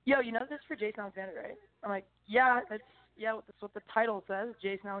 yo, you know this is for Jason Alexander, right? I'm like, yeah, that's what the title says,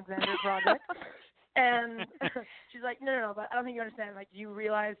 Jason Alexander Project. And she's like, no, but I don't think you understand. Like, do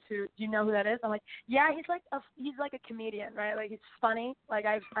you know who that is? I'm like, yeah, he's like a comedian, right? Like, he's funny. Like,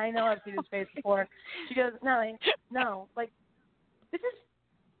 I know I've seen his face before. She goes, no, like, this is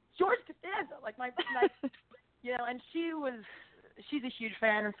George Costanza, like my and she's a huge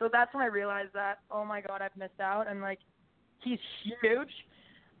fan, and so that's when I realized that, oh my God, I've missed out, and like, he's huge,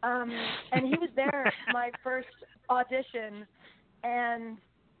 and he was there my first audition, and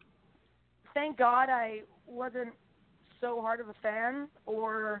thank God I wasn't so hard of a fan,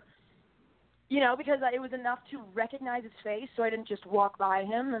 or because it was enough to recognize his face, so I didn't just walk by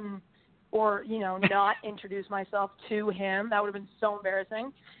him or not introduce myself to him. That would have been so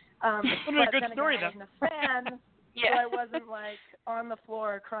embarrassing. But a good story, I wasn't a fan, so I wasn't like on the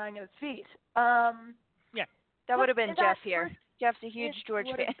floor crying at his feet. That would have been Jeff here. Jeff's a huge George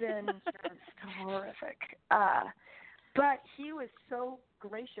fan. It would have been just horrific. But he was so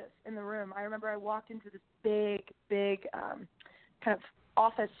gracious in the room. I remember I walked into this big kind of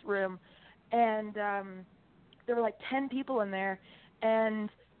office room, and there were like 10 people in there, and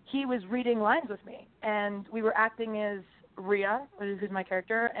he was reading lines with me, and we were acting as Rhea, who's my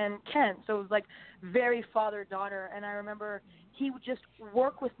character, and Ken. So it was like very father-daughter. And I remember he would just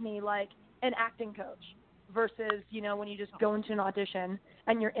work with me like an acting coach versus, when you just go into an audition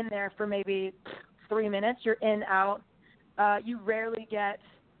and you're in there for maybe 3 minutes, you're in, out. You rarely get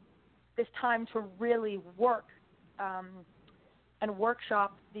this time to really work and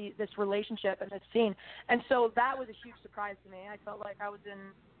workshop this relationship and this scene. And so that was a huge surprise to me. I felt like I was in,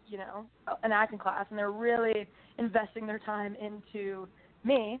 an acting class, and they're really investing their time into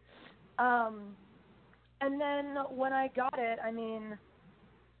me. And then when I got it, I mean,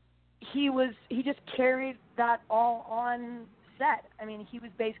 he just carried that all on set. I mean, he was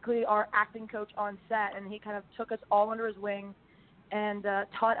basically our acting coach on set, and he kind of took us all under his wing and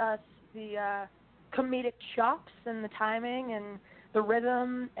taught us the comedic chops and the timing and the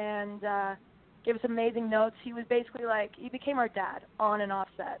rhythm, and gave us amazing notes. He was basically he became our dad on and off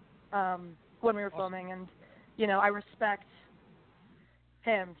set when we were filming, and I respect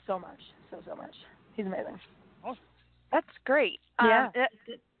him so much, so much. He's amazing. Awesome. That's great. Yeah.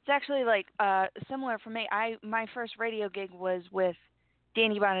 It's actually similar for me. My first radio gig was with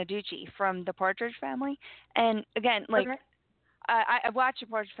Danny Bonaducci from the Partridge Family, and again, Okay. I watched the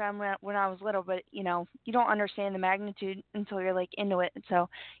Partridge Family when I was little, but you don't understand the magnitude until you're into it. So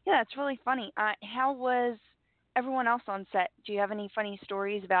yeah, it's really funny. How was everyone else on set? Do you have any funny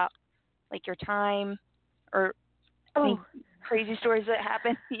stories about your time, or any crazy stories that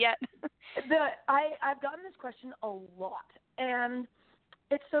happened yet? I've gotten this question a lot, and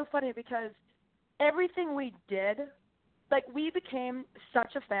it's so funny because everything we did, we became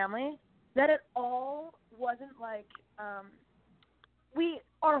such a family that it all wasn't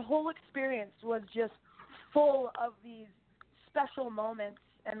our whole experience was just full of these special moments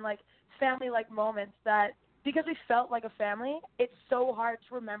and family-like moments that, because we felt like a family, it's so hard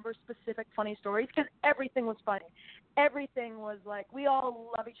to remember specific funny stories because everything was funny. Everything was we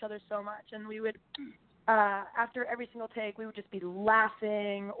all love each other so much, and we would, after every single take, we would just be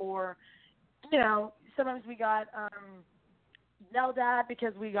laughing, or, sometimes we got yelled at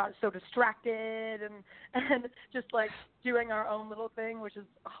because we got so distracted and just doing our own little thing, which is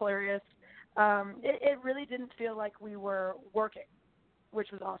hilarious. It really didn't feel like we were working, which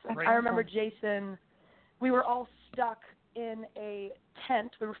was awesome. Right. I remember Jason, we were all stuck in a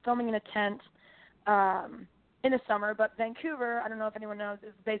tent. We were filming in a tent in the summer, but Vancouver, I don't know if anyone knows,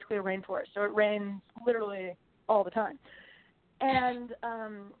 is basically a rainforest, so it rains literally all the time. And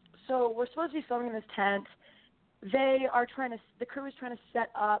so we're supposed to be filming in this tent. The crew is trying to set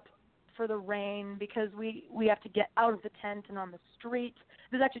up for the rain because we have to get out of the tent and on the street.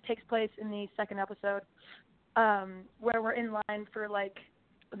 This actually takes place in the second episode, where we're in line for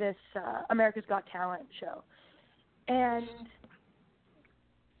this America's Got Talent show. And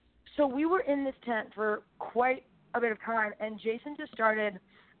so we were in this tent for quite a bit of time, and Jason just started,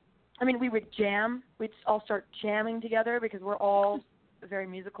 we would jam. We'd all start jamming together because we're all very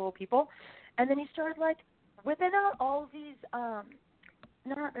musical people. And then he started whipping out all these,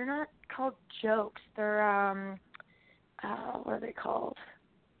 they're not called jokes. They're, what are they called?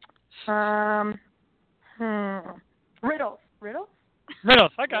 Riddles. Riddles?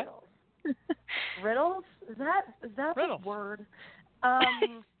 Riddles, okay. Riddles? Is that Riddles. the word?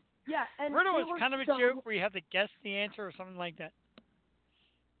 Yeah. And Riddle is kind of a so, joke where you have to guess the answer or something like that.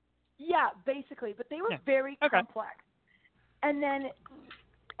 Yeah, basically. But they were very complex. And then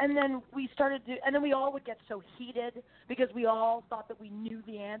we started to, and then we all would get so heated because we all thought that we knew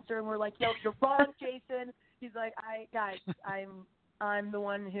the answer, and we're like, "Yo, you're wrong, Jason." He's like, I'm the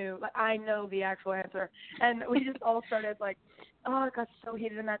one who, I know the actual answer. And we just all started it got so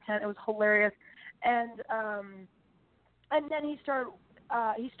heated in that tent. It was hilarious. And then he starts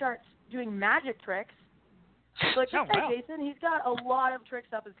doing magic tricks. This guy, Jason, he's got a lot of tricks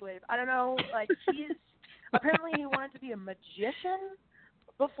up his sleeve. I don't know, apparently he wanted to be a magician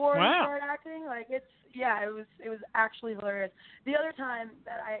before he started acting. It was actually hilarious. The other time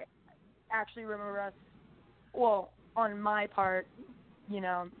that I actually remember us, on my part,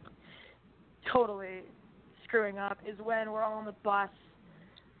 totally screwing up, is when we're all on the bus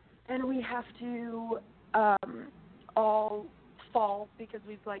and we have to all fall because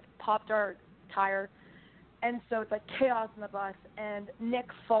we've popped our tire, and so it's chaos in the bus, and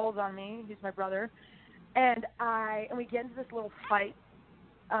Nick falls on me, he's my brother, and we get into this little fight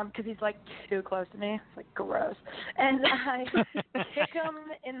because he's too close to me. It's gross. And I kick him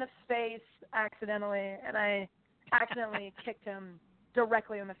in the face accidentally, and I accidentally kicked him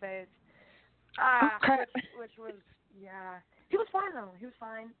directly in the face. Which was, he was fine though. He was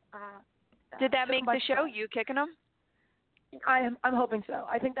fine. Did that make the show, you kicking him? I'm hoping so.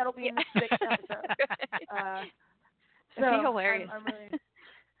 I think that'll be in the sixth episode. It'd be hilarious. I'm really,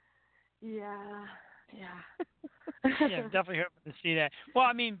 yeah. Yeah, definitely hoping to see that.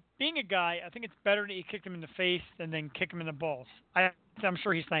 Well, being a guy, I think it's better that you kick him in the face than kick him in the balls. I'm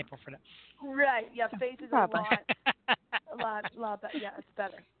sure he's thankful for that. Right. Yeah, face is a lot better. Yeah, it's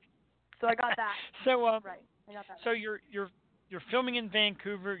better. So I got that. So right. I got that. So your you're filming in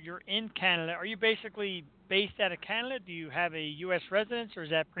Vancouver. You're in Canada. Are you basically based out of Canada? Do you have a U.S. residence, or is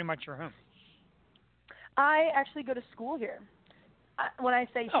that pretty much your home? I actually go to school here. When I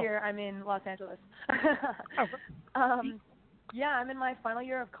say Oh. here, I mean Los Angeles. Oh, Yeah, I'm in my final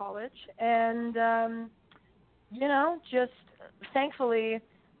year of college, and just thankfully,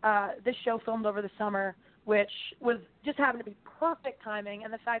 this show filmed over the summer, which was just happened to be perfect timing,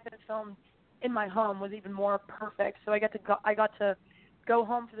 and the fact that it filmed in my home was even more perfect. So I got to go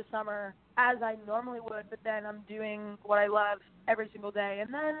home for the summer as I normally would, but then I'm doing what I love every single day,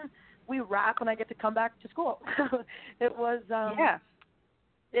 and then we wrap and I get to come back to school. It was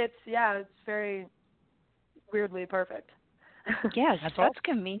it's very weirdly perfect. Yes, that's that's awesome.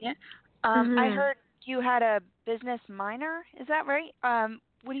 convenient. I Mhm. heard you had a business minor. Is that right?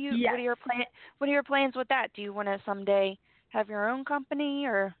 What Yes. are your what are your plans with that? Do you want to someday have your own company,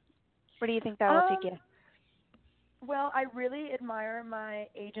 or where do you think that will take Um, you? well, I really admire my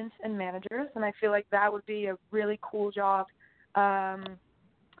agents and managers, and I feel like that would be a really cool job, um,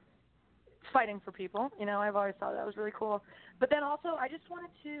 fighting for people. I've always thought that was really cool. But then also, I just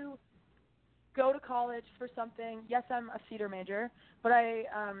wanted to go to college for something. Yes, I'm a theater major, but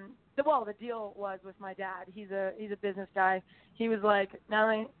the deal was with my dad. He's a business guy. He was like,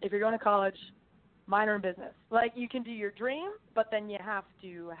 Natalie, if you're going to college, minor in business. Like, you can do your dream, but then you have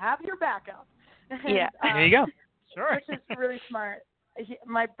to have your backup. Yeah. And There you go. Sure. which is really smart.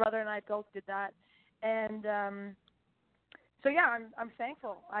 My brother and I both did that, and so yeah, I'm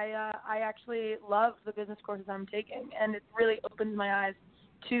thankful. I actually love the business courses I'm taking, and it really opens my eyes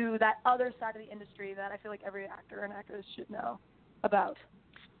to that other side of the industry that I feel like every actor and actress should know about.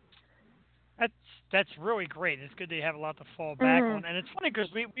 That's that's really great. It's good that you have a lot to fall back Mhm. on, and it's funny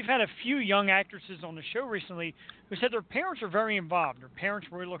because we've had a few young actresses on the show recently who said their parents are very involved. Their parents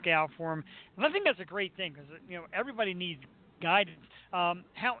really look out for them, and I think that's a great thing because everybody needs guidance.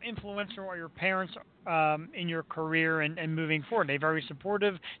 How influential are your parents in your career and moving forward? Are they very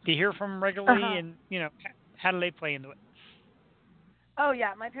supportive? Do you hear from them Uh regularly, huh. and how do they play into it? Oh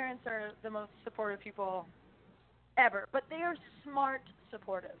yeah, my parents are the most supportive people ever, but they are smart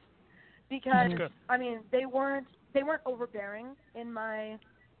supportive because That's good. I mean they weren't overbearing in my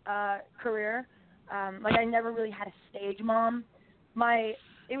career. Like, I never really had a stage mom. My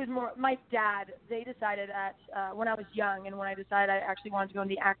It was more my dad. They decided at when I was young, and when I decided I actually wanted to go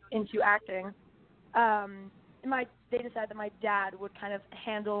into acting. They decided that my dad would kind of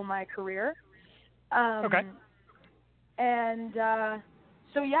handle my career. Okay. Um, and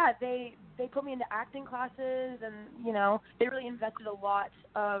so yeah, they put me into acting classes, and they really invested a lot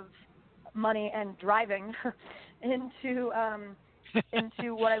of money and driving into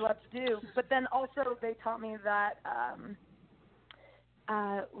into what I love to do. But then also they taught me that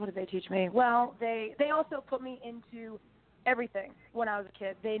what did they teach me? Well, they also put me into everything when I was a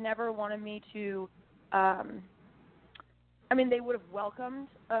kid. They never wanted me to I mean, they would have welcomed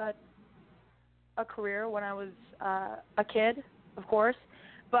a career when I was a kid, of course,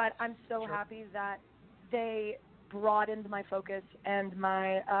 but I'm so Sure. happy that they broadened my focus and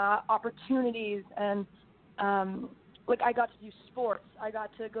my opportunities, and like, I got to do sports, I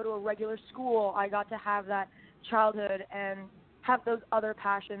got to go to a regular school, I got to have that childhood and have those other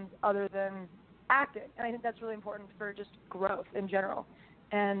passions other than acting, and I think that's really important for just growth in general.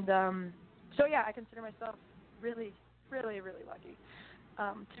 And so yeah, I consider myself really, really, really lucky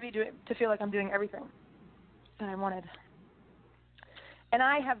to feel like I'm doing everything that I wanted, and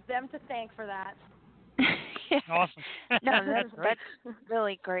I have them to thank for that. Awesome. No, That's great. that's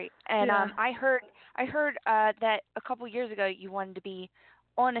really great. And Yeah. I heard that a couple years ago you wanted to be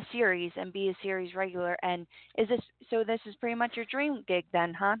on a series and be a series regular. And this is pretty much your dream gig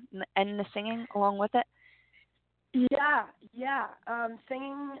then, huh? And the singing along with it. Yeah, yeah.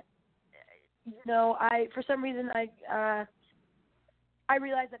 Singing. I for some reason I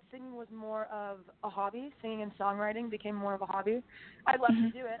realized that singing was more of a hobby. Singing and songwriting became more of a hobby. I love to Hmm.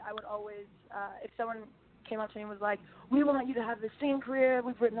 do it. I would always, if someone came up to me and was like, "We want you to have this singing career.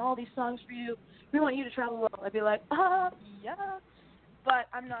 We've written all these songs for you. We want you to travel the world." I'd be like, yeah. But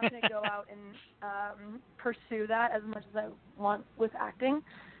I'm not going to go out and pursue that as much as I want with acting.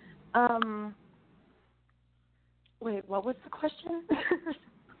 Um, Wait, what was the question?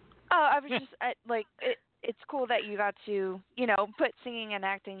 Oh, I was just like it. It's cool that you got to, put singing and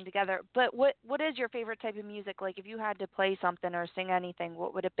acting together. But what is your favorite type of music? Like, if you had to play something or sing anything,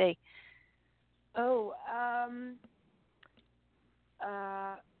 what would it be? Oh,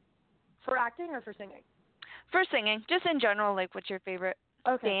 uh, for acting or for singing? For singing, just in general, like, what's your favorite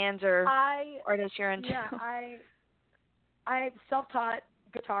Okay. bands or I artists you're into? yeah, I self-taught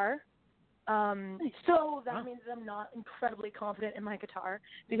guitar. So that means that I'm not incredibly confident in my guitar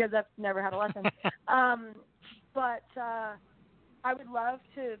because I've never had a lesson. But I would love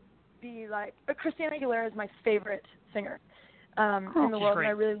to be like Christina Aguilera is my favorite singer in the world, and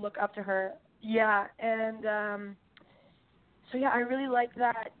I really look up to her. Yeah, and so yeah, I really like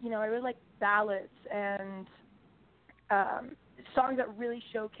that. I really like ballads and songs that really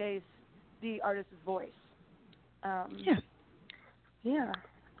showcase the artist's voice. Yeah,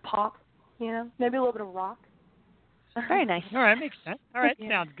 pop. Maybe a little bit of rock. Very nice. All right, makes sense. All right, Yeah.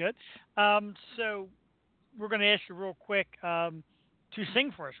 sounds good. So we're going to ask you real quick to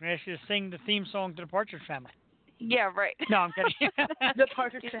sing for us. We're going to ask you to sing the theme song to the Partridge Family. Yeah, right. No, I'm kidding. The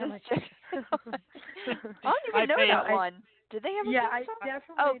Partridge Family. I don't even know that one. Did they have a theme I song?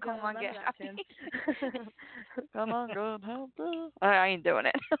 definitely Oh, come on, remember get that tune. Come on, go help the... I ain't doing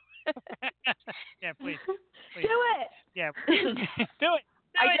it. Yeah, please. Do it. Yeah, do it.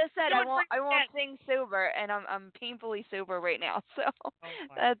 I just said I won't sing sober, and I'm painfully sober right now. So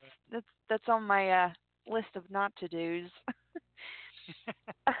that's on my list of not to dos.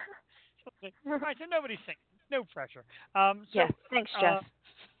 All right, so nobody's singing. No pressure. Yeah, thanks, Jeff.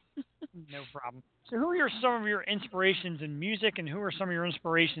 No problem. So who are some of your inspirations in music, and who are some of your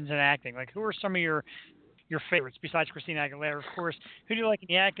inspirations in acting? Like, who are some of your favorites besides Christina Aguilera, of course? Who do you like in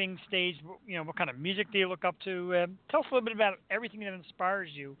the acting stage? What kind of music do you look up to? Tell us a little bit about everything that inspires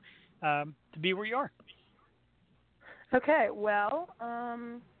you to be where you are. Okay, well,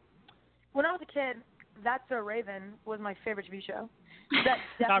 when I was a kid, That's So Raven was my favorite TV show. That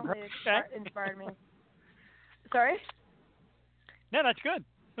definitely inspired me. Sorry? No, that's good.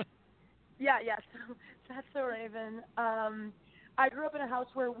 Yeah. So, That's So Raven. I grew up in a house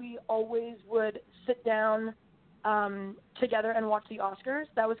where we always would sit down together and watch the Oscars.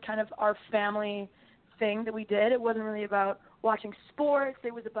 That was kind of our family thing that we did. It wasn't really about watching sports.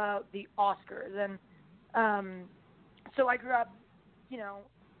 It was about the Oscars. And so I grew up,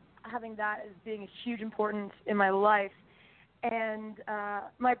 having that as being a huge importance in my life. And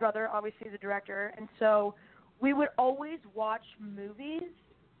my brother, obviously, is a director. And so we would always watch movies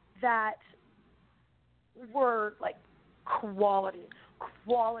that were like quality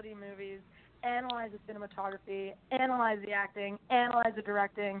movies, analyze the cinematography, analyze the acting, analyze the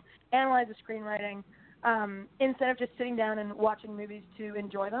directing, analyze the screenwriting, instead of just sitting down and watching movies to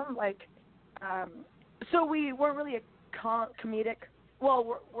enjoy them. So we weren't really a comedic.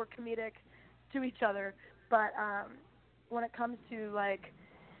 Well, we're comedic to each other, but when it comes to like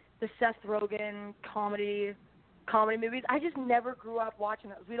the Seth Rogen comedy movies, I just never grew up watching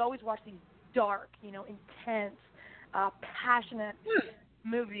those. We'd always watch these dark, intense, passionate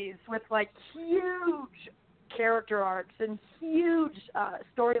movies with like huge character arcs and huge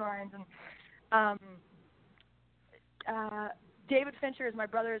storylines. And David Fincher is my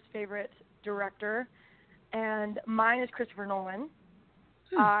brother's favorite director, and mine is Christopher Nolan.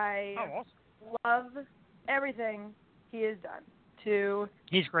 I love everything he has done.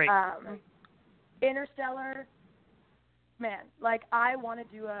 He's great. Interstellar. Man, like I want to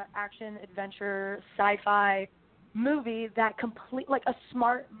do a action adventure sci-fi movie that like a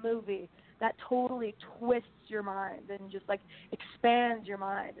smart movie that totally twists your mind and just like expands your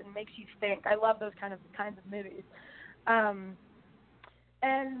mind and makes you think. I love those kinds of movies.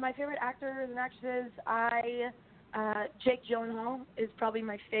 And my favorite actors and actresses, Jake Gyllenhaal is probably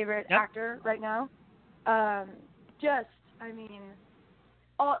my favorite actor right now.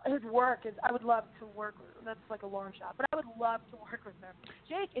 All his work is. I would love to work with him. That's like a long shot, but I would love to work with him.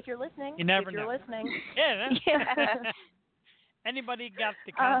 Jake, if you're listening, listening. Yeah. Anybody got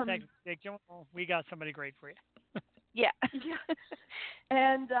the contact, Jake Gyllenhaal? We got somebody great for you. Yeah.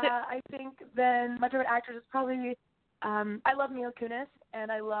 And I think then my favorite actress is probably. I love Mila Kunis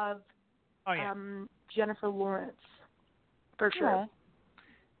and I love Jennifer Lawrence for sure. Aww.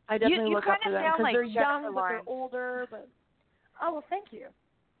 I definitely look up to them because like they're Jennifer young, Lawrence. but they're older. But well, thank you.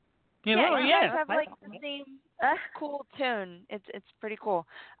 You guys have like the same cool tune. It's pretty cool.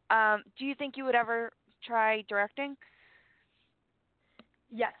 Do you think you would ever try directing?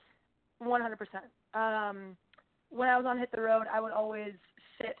 Yes, 100%. When I was on Hit the Road, I would always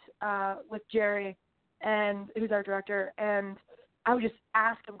sit with Jerry, and who's our director, and I would just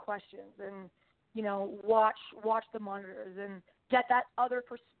ask him questions and watch the monitors and get that other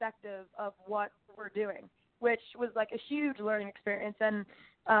perspective of what we're doing, which was like a huge learning experience. And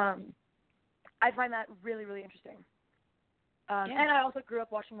I find that really, really interesting. And I also grew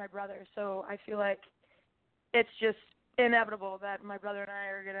up watching my brother, so I feel like it's just inevitable that my brother and I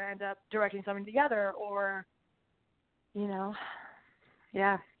are going to end up directing something together or,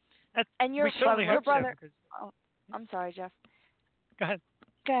 yeah. And your brother... Oh, I'm sorry, Jeff. Go ahead.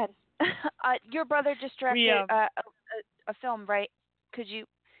 Your brother just We directed a film, right? Could you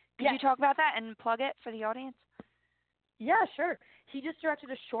Yes. talk about that and plug it for the audience? Yeah, sure. He just directed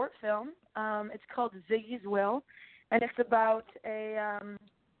a short film. It's called Ziggy's Will, and it's about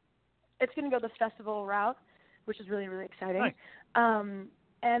it's going to go the festival route, which is really, really exciting. Nice.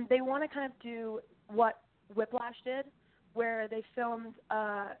 And they want to kind of do what Whiplash did, where they filmed,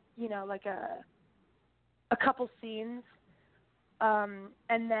 like a couple scenes,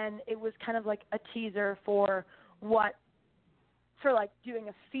 and then it was kind of like a teaser for like doing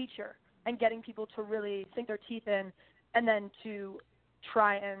a feature and getting people to really sink their teeth in, and then to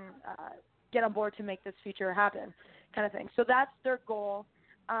try and get on board to make this feature happen, kind of thing. So that's their goal.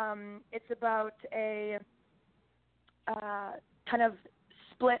 It's about a kind of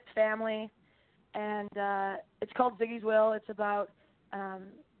split family, and it's called Ziggy's Will. It's about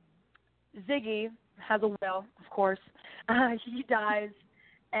Ziggy has a will, of course. He dies,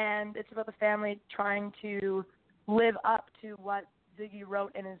 and it's about the family trying to live up to what Ziggy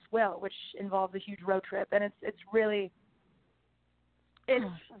wrote in his will, which involves a huge road trip, and it's really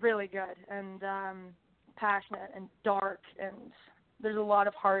good and passionate and dark, and there's a lot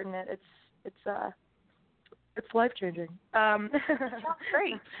of heart in it. It's life changing. Sounds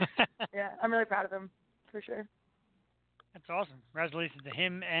great. Yeah, I'm really proud of him for sure. That's awesome. Congratulations to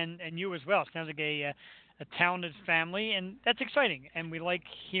him and you as well. Sounds like a talented family, and that's exciting. And we like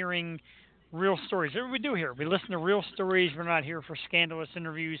hearing real stories. That's what we do here. We listen to real stories. We're not here for scandalous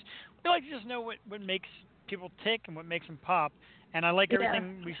interviews. We like to just know what makes people tick and what makes them pop. And I like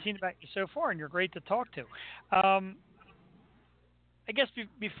everything we've seen about you so far, and you're great to talk to. I guess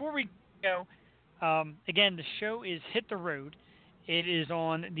before we go, again, the show is Hit the Road. It is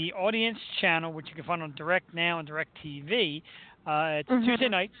on the Audience channel, which you can find on Direct Now and Direct TV. It's Tuesday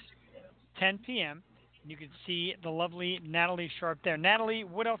nights, 10 p.m. And you can see the lovely Natalie Sharp there. Natalie,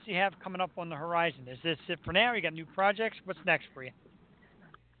 what else do you have coming up on the horizon? Is this it for now? You got new projects? What's next for you?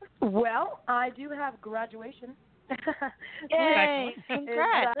 Well, I do have graduation. Yay!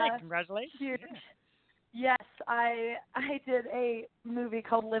 Congrats! Congratulations. Huge. Yes, I did a movie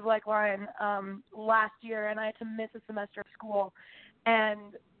called Live Like Lion last year, and I had to miss a semester of school.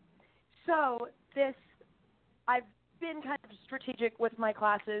 And so I've been kind of strategic with my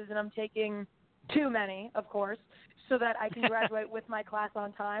classes, and I'm taking too many, of course, so that I can graduate with my class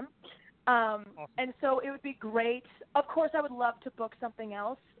on time. Awesome. And so it would be great. Of course, I would love to book something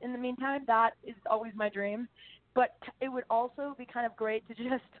else in the meantime. That is always my dream. But it would also be kind of great to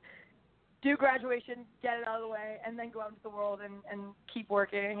just do graduation, get it out of the way, and then go out into the world and keep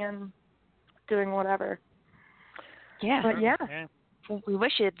working and doing whatever. Yeah. But yeah. Well, we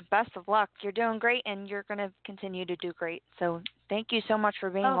wish you the best of luck. You're doing great, and you're going to continue to do great. So thank you so much for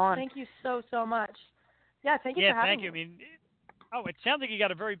being on. Thank you so much. Yeah, thank you for having me. Yeah, thank you. I mean, it sounds like you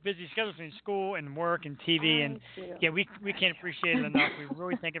got a very busy schedule between school and work and TV, and yeah, we can't appreciate it enough. We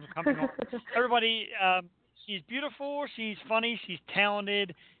really thank you for coming on. Everybody, she's beautiful, she's funny, she's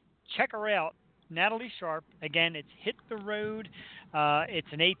talented. Check her out, Natalie Sharp. Again, it's Hit the Road. It's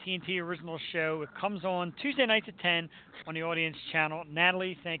an AT&T original show. It comes on Tuesday nights at 10 on the Audience channel.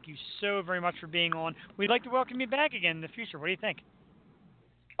 Natalie, thank you so very much for being on. We'd like to welcome you back again in the future. What do you think?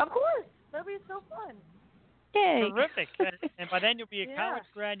 Of course. That'll be so fun. Yay. Terrific. And by then you'll be a college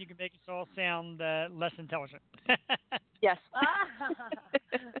grad and you can make us all sound less intelligent. Yes.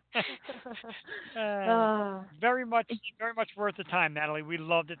 Very much worth the time, Natalie. We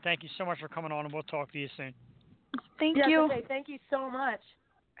loved it. Thank you so much for coming on, and we'll talk to you soon. Thank you. Okay. Thank you so much.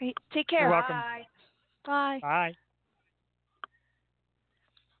 Great. Take care. You're welcome. Bye. Bye. Bye.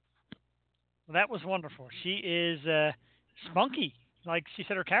 Well, that was wonderful. She is spunky. Like she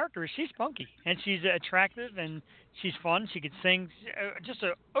said, her character is she's spunky, and she's attractive, and she's fun. She could sing. Just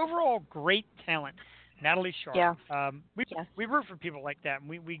an overall great talent. Natalie Sharp. Yeah. We root for people like that. And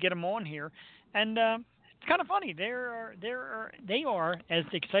we get them on here, and it's kind of funny. They are as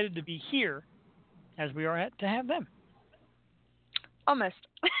excited to be here as we are to have them. Almost.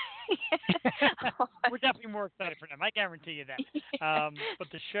 We're definitely more excited for them. I guarantee you that. But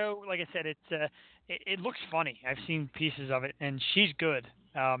the show, like I said, it looks funny. I've seen pieces of it, and she's good.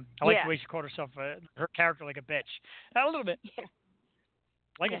 I like the way she called herself, her character, like a bitch. A little bit. Yeah.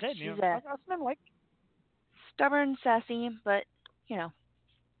 Like I said, she's that's not like. Stubborn, sassy, but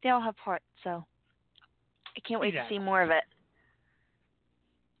they all have heart. So I can't wait to see more of it.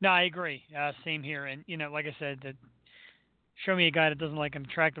 No, I agree. Same here. And like I said, show me a guy that doesn't like an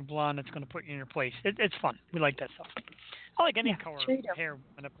attractive blonde that's going to put you in your place. It's fun. We like that stuff. I like any color of hair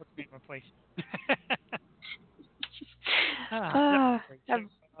when it puts me in my place.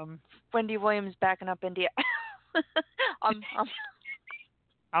 Wendy Williams backing up India.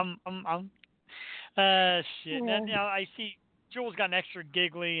 I'm. Shit. Now I see Jules got an extra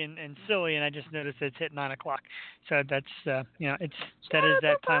giggly and silly, and I just noticed it's hit 9 o'clock. So that's that is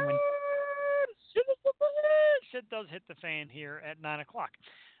that time when shit does hit the fan here at 9 o'clock.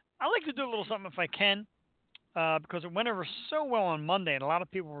 I like to do a little something if I can, because it went over so well on Monday, and a lot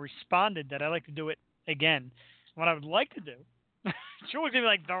of people responded that I like to do it again. What I would like to do, Jules gonna be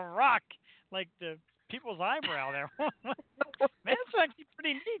like The Rock, like the people's eyebrow there. Man, that's actually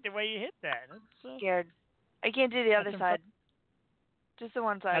pretty neat the way you hit that. Scared. I can't do the other side. Impressive. Just the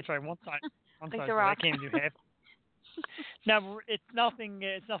one side. That's right, one side. One Like side. The I Rock. can't even do half. Now it's nothing.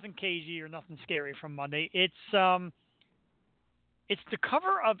 It's nothing cagey or nothing scary from Monday. It's the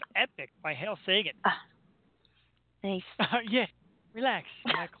cover of Epic by Hale Sagan. Nice. Yeah, relax.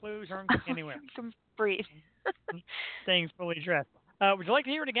 My clothes aren't anywhere. Some breathe. Staying fully dressed. Would you like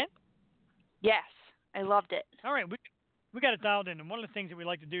to hear it again? Yes, I loved it. All right, we got it dialed in, and one of the things that we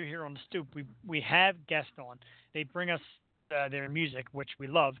like to do here on the Stoop, we have guests on. They bring us their music, which we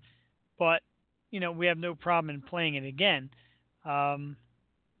love, but we have no problem in playing it again,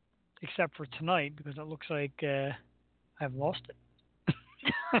 except for tonight because it looks like I've lost it.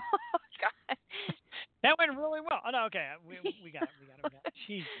 Oh, God. That went really well. Oh no, okay, we got it.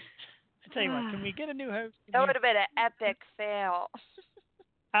 Jeez. I tell you what, can we get a new host? That would have been an epic fail.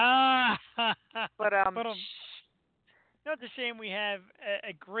 But it's a shame we have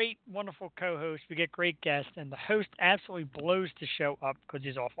a great, wonderful co-host. We get great guests, and the host absolutely blows the show up because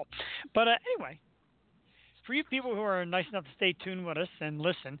he's awful. But anyway, for you people who are nice enough to stay tuned with us and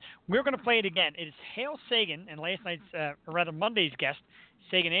listen, we're going to play it again. It is Hale Sagan and last night's, or rather Monday's guest,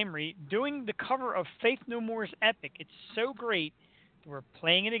 Sagan Amory, doing the cover of Faith No More's Epic. It's so great that we're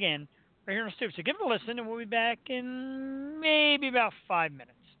playing it again right here on the Stoop. So give it a listen, and we'll be back in maybe about 5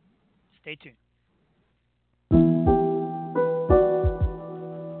 minutes. Stay tuned.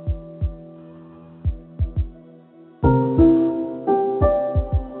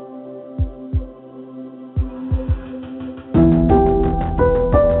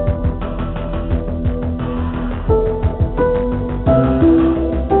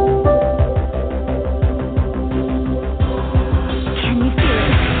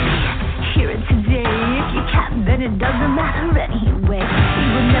 It doesn't matter anyway. We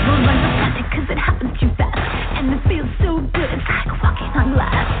will never run the plastic 'cause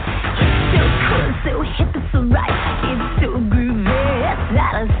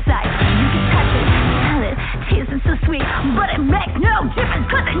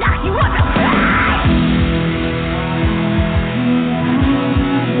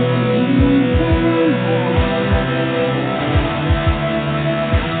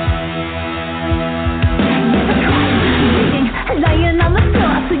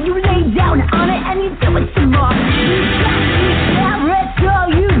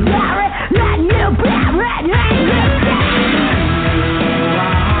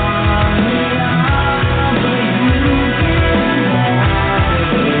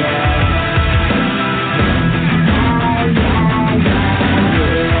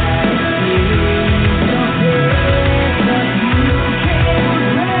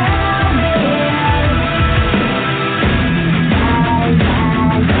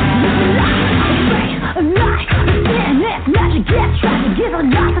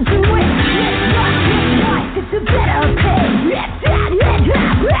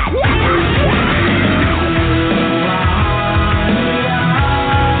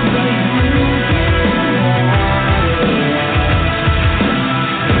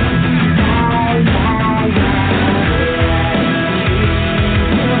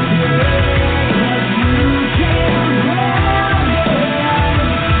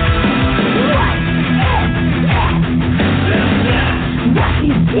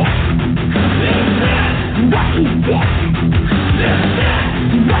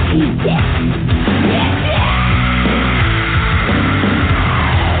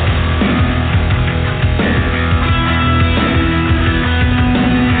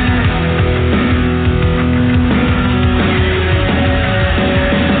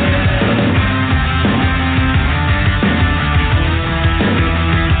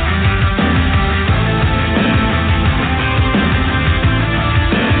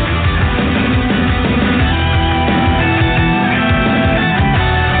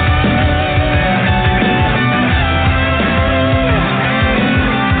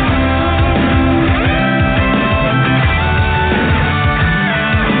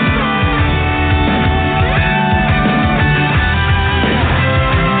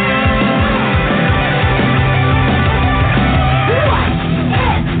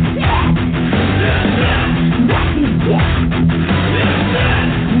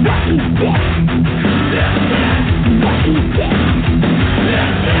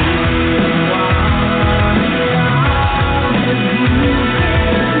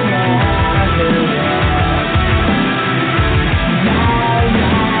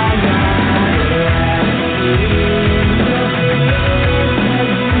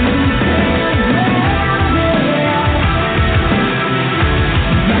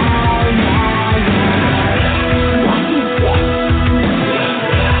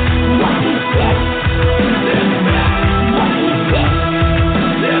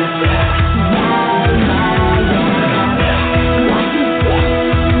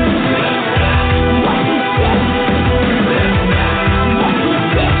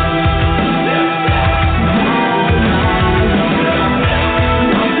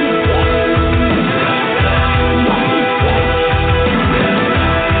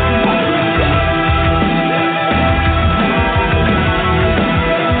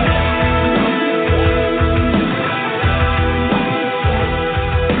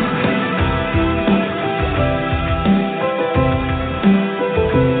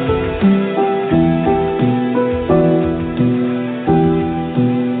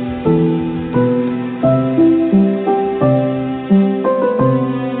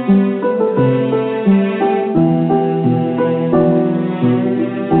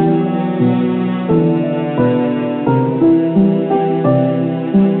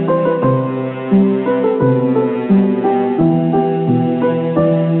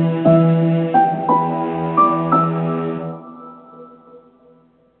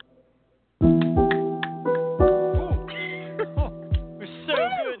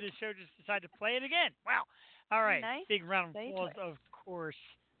to play it again. Wow. All right. Nice Big round of applause, segue. of course.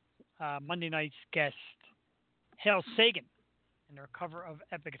 Monday night's guest, Hail Sagan, and their cover of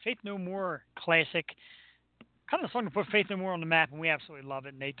Epic Faith No More classic. Kind of a song to put Faith No More on the map, and we absolutely love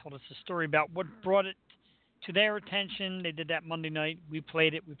it. And they told us a story about what brought it to their attention. They did that Monday night. We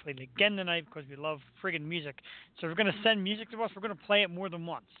played it. We played it again tonight because we love friggin' music. So if we're going to send music to us, we're going to play it more than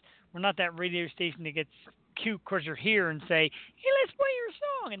once. We're not that radio station that gets cute because you're here and say, hey, let's play your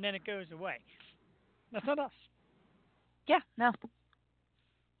song, and then it goes away. That's not us. Yeah, no.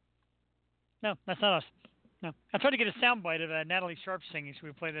 No, that's not us. No. I tried to get a soundbite of Natalie Sharp singing, so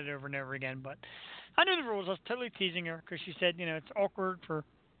we played it over and over again. But I knew the rules. I was totally teasing her because she said, it's awkward for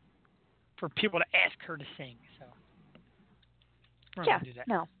people to ask her to sing. So we're not going to do that.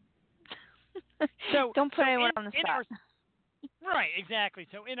 No. So don't put anyone on the spot. Right, exactly.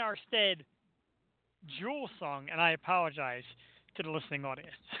 So in our stead, Jewel sung, and I apologize to the listening audience.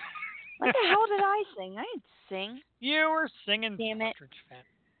 What the hell did I sing? I didn't sing. You were singing Damn it. Partridge Fan.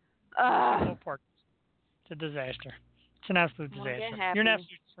 It's a disaster. It's an absolute disaster. Get happy. You're an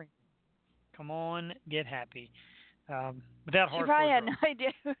absolute swing. Come on, get happy. Without she hard probably had girl. no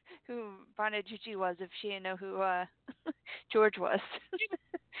idea who Bonaducci was if she didn't know who George was.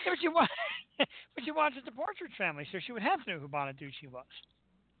 Yeah, but she watches the Partridge Family, so she would have to know who Bonaducci was.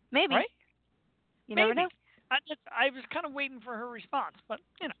 Maybe. Right? You Maybe. never know. I was kind of waiting for her response, but,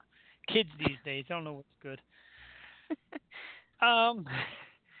 kids these days don't know what's good.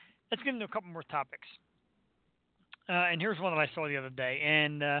 Let's get into a couple more topics. And here's one that I saw the other day,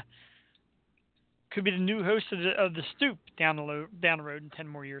 and could be the new host of the Stoop down the road in 10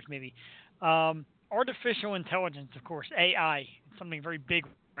 more years, maybe. Artificial intelligence, of course, AI. It's something very big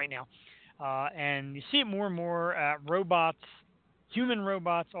right now. And you see it more and more, robots, human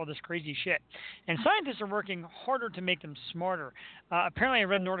robots, all this crazy shit. And scientists are working harder to make them smarter. Apparently, I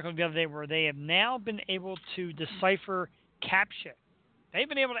read an article the other day where they have now been able to decipher CAPTCHA. They've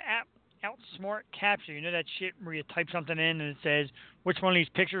been able to outsmart CAPTCHA. You know that shit where you type something in and it says which one of these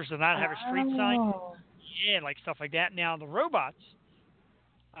pictures does not have a street sign? Yeah, like stuff like that. Now, the robots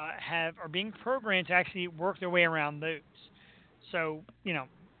are being programmed to actually work their way around those. So,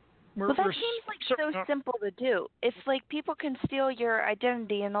 Well, that seems like so simple to do. If people can steal your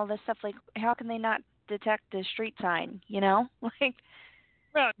identity and all this stuff, how can they not detect the street sign?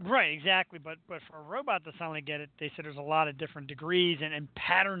 Well, right, exactly. But for a robot to finally get it, they said there's a lot of different degrees and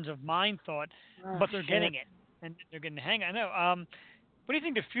patterns of mind thought, but they're getting it and they're getting the hang. I know. What do you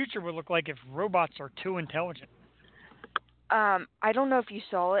think the future would look like if robots are too intelligent? I don't know if you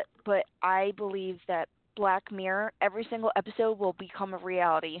saw it, but I believe that Black Mirror, every single episode will become a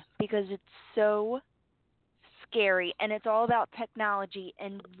reality because it's so scary and it's all about technology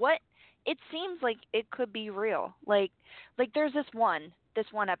and what it seems like it could be real. Like there's this one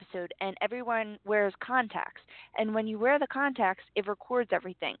episode and everyone wears contacts, and when you wear the contacts it records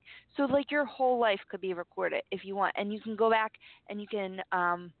everything. So your whole life could be recorded if you want, and you can go back and you can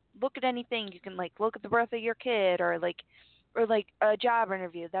look at anything. You can look at the birth of your kid or a job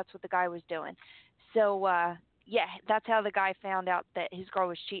interview. That's what the guy was doing. So, that's how the guy found out that his girl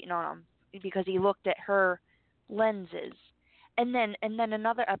was cheating on him, because he looked at her lenses. And then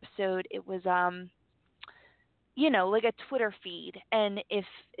another episode, it was, a Twitter feed. And if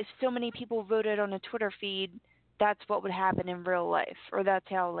so many people voted on a Twitter feed, that's what would happen in real life, or that's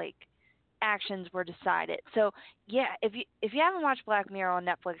how, actions were decided. So, yeah, if you haven't watched Black Mirror on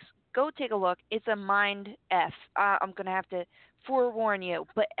Netflix, go take a look. It's a mind F. I'm going to have to forewarn you.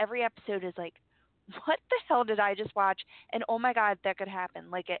 But every episode is what the hell did I just watch? And oh my God, that could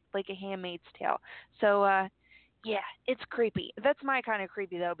happen, like a Handmaid's Tale. So, it's creepy. That's my kind of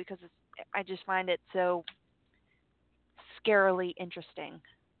creepy, though, because I just find it so scarily interesting.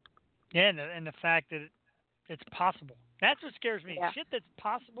 Yeah, and the fact that it's possible. That's what scares me. Yeah. Shit that's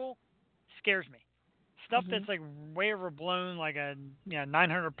possible scares me. Stuff that's way overblown, like a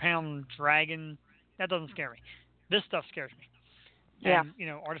 900-pound dragon, that doesn't scare me. This stuff scares me. Yeah. And,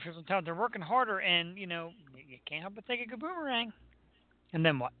 artificial intelligence, they're working harder, and, you can't help but think it could boomerang. And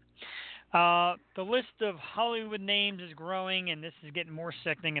then what? The list of Hollywood names is growing, and this is getting more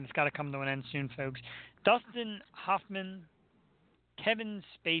sickening, and it's got to come to an end soon, folks. Dustin Hoffman, Kevin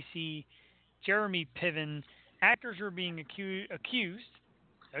Spacey, Jeremy Piven, actors are being accused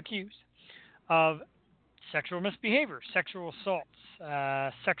of sexual misbehavior, sexual assaults,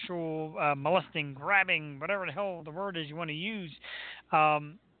 sexual molesting, grabbing, whatever the hell the word is you want to use.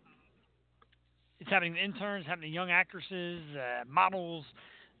 It's happening to interns, happening to young actresses, models.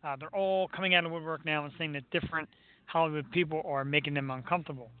 They're all coming out of the woodwork now and saying that different Hollywood people are making them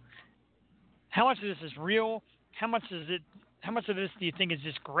uncomfortable. How much of this is real? How much is it how much of this do you think is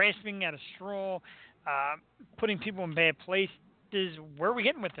just grasping at a straw, uh, putting people in bad places? Where are we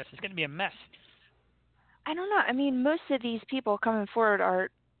getting with this? It's going to be a mess. I don't know. I mean, most of these people coming forward are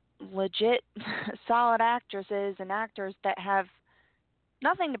legit, solid actresses and actors that have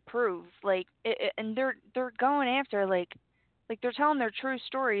nothing to prove. Like, and they're going after like they're telling their true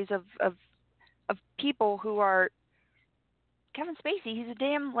stories of people who are Kevin Spacey. He's a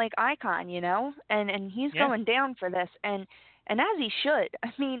damn like icon, and he's Yeah, going down for this, and as he should.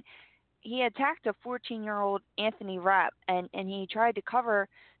 I mean, he attacked a 14-year-old Anthony Rapp, and he tried to cover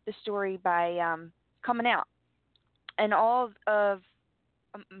the story by coming out. And all of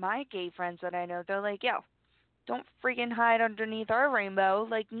my gay friends that I know, they're like, "Yo, don't freaking hide underneath our rainbow.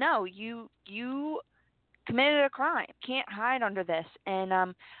 Like, no, you committed a crime. Can't hide under this." And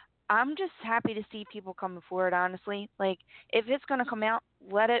I'm just happy to see people coming forward. Honestly, like if it's gonna come out,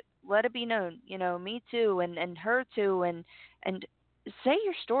 let it be known. Me too, and her too, and say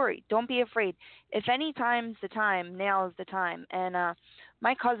your story. Don't be afraid. If any time's the time, now is the time. And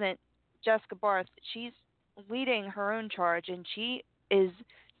my cousin Jessica Barth, she's leading her own charge, and she is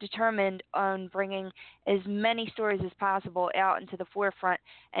determined on bringing as many stories as possible out into the forefront.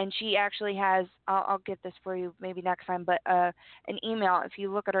 And she actually has, I'll get this for you maybe next time, but an email. If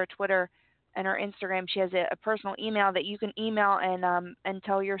you look at her Twitter and her Instagram, she has a personal email that you can email and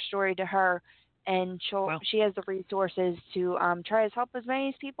tell your story to her, and well, she has the resources to try to help as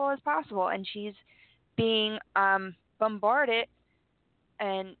many people as possible. And she's being bombarded,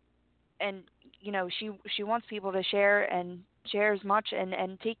 and she wants people to share as much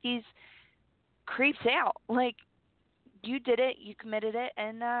and take these creeps out. Like, you did it, you committed it,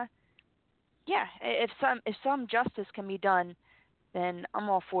 and yeah, if some justice can be done, then I'm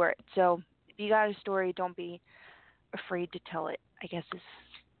all for it. So if you got a story, don't be afraid to tell it, I guess is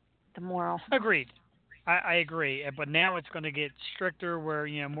the moral. agreed. I agree, but now it's going to get stricter, where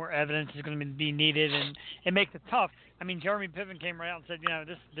more evidence is going to be needed, and it makes it tough. I mean, Jeremy Piven came right out and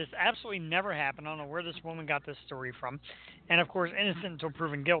said, this absolutely never happened. I don't know where this woman got this story from, and of course, innocent until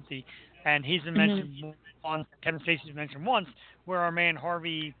proven guilty. And he's been Hmm. mentioned once. Kevin Spacey's been mentioned once, where our man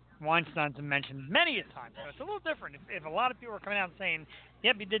Harvey Weinstein's been mentioned many a time. So it's a little different. If a lot of people are coming out and saying,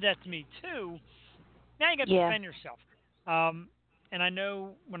 "Yep, he did that to me too," now you got to Yeah. defend yourself. Um, and I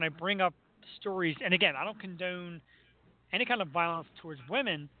know when I bring up stories, and again, I don't condone any kind of violence towards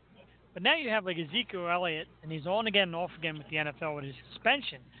women, but now you have like Ezekiel Elliott, and he's on again and off again with the NFL with his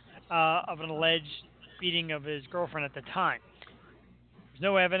suspension of an alleged beating of his girlfriend at the time. There's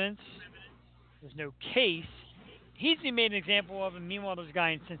no evidence. There's no case. He's been made an example of, and meanwhile, there's a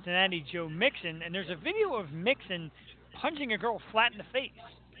guy in Cincinnati, Joe Mixon, and there's a video of Mixon punching a girl flat in the face.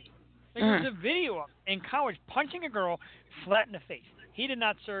 Like there's Mm. a video of him in college punching a girl flat in the face. He did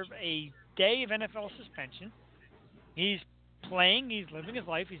not serve a day of NFL suspension. He's playing, he's living his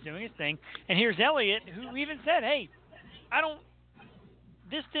life, he's doing his thing. And here's Elliott, who even said, "Hey, I don't.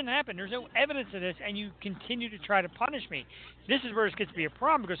 This didn't happen. There's no evidence of this, and you continue to try to punish me." This is where it gets to be a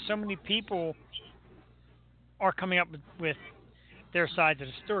problem because so many people are coming up with their sides of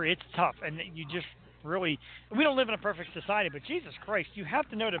the story. It's tough, and you just really we don't live in a perfect society, but Jesus Christ, you have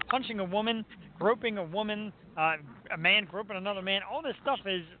to know that punching a woman, groping a woman, a man groping another man, all this stuff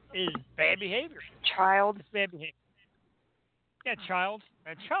is bad behavior. Child. It's bad behavior. Yeah, child.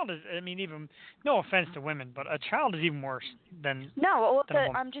 A child is. I mean, even no offense to women, but a child is even worse than No, well, than a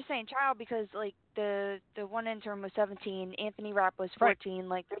woman. I'm just saying child because like the one intern was 17, Anthony Rapp was Right. 14.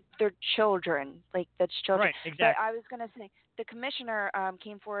 Like they're children. Like that's children. Right. But Exactly. I was gonna say the commissioner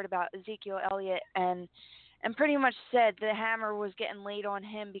came forward about Ezekiel Elliott and pretty much said the hammer was getting laid on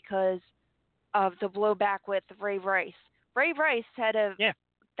him because of the blowback with Ray Rice. Ray Rice had Yeah.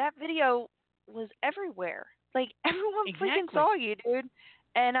 that video was everywhere. Like everyone freaking Exactly. saw you, dude.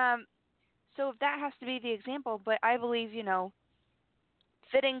 And so if that has to be the example, but I believe,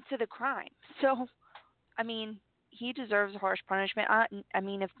 fitting to the crime. So, I mean, he deserves a harsh punishment. I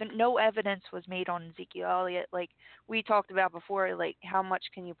mean, if no evidence was made on Ezekiel Elliott, like we talked about before, like how much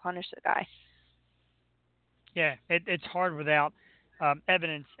can you punish the guy? Yeah. It's hard without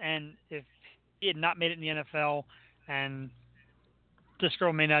evidence, and if he had not made it in the NFL, and this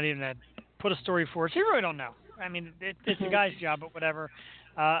girl may not even have put a story for us. You really don't know. I mean, it's a Hmm. guy's job, but whatever.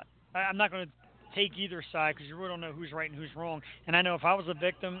 I'm not going to take either side because you really don't know who's right and who's wrong. And I know if I was a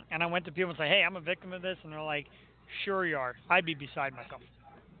victim and I went to people and say, "Hey, I'm a victim of this," and they're like, "Sure you are," I'd be beside myself.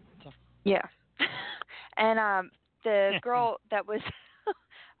 So, Yeah. And the yeah, girl that was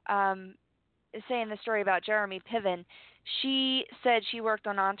um saying the story about Jeremy Piven, she said she worked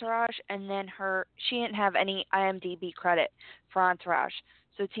on Entourage, and then she didn't have any IMDb credit for Entourage.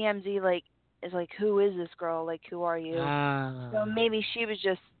 So TMZ like is like, who is this girl? Like, who are you? So Ah. maybe she was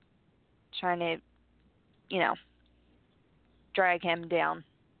just trying to, you know, drag him down.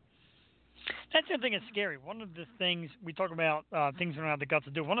 That's the thing that's scary. One of the things we talk about, things we don't have the guts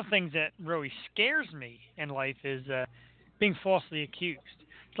to do. One of the things that really scares me in life is being falsely accused.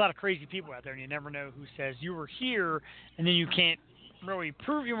 There's a lot of crazy people out there, and you never know who says you were here, and then you can't really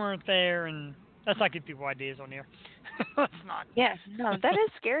prove you weren't there, and let's not give people ideas on here. Let's not. Yeah, no, that is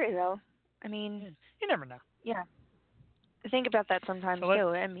scary though. I mean, You never know. yeah, I think about that sometimes So let's too.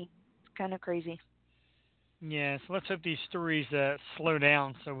 I mean, it's kind of crazy. Yeah, so let's hope these stories slow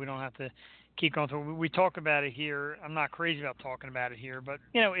down so we don't have to keep going through. We talk about it here. I'm not crazy about talking about it here, but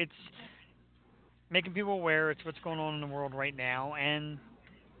it's making people aware. It's what's going on in the world right now, and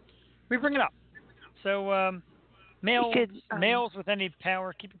we bring it up. So We males, could, males with any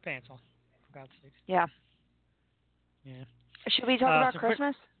power, keep your pants on, for God's sakes. yeah. Yeah. Should we talk about So quick.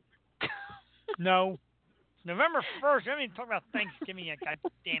 Christmas? No, it's November 1st. We haven't even talked about Thanksgiving yet. God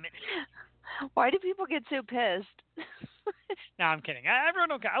damn it. Why do people get so pissed? No, I'm kidding. I really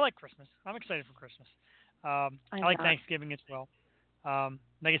don't care. I like Christmas. I'm excited for Christmas. I I'm like not. Thanksgiving as well.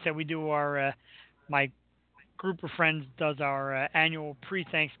 Like I said, we do our my group of friends does our annual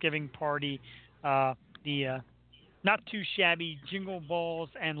pre-Thanksgiving party, the not too shabby Jingle Balls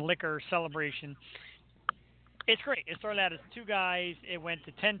and Liquor celebration. It's great. It started out as two guys. It went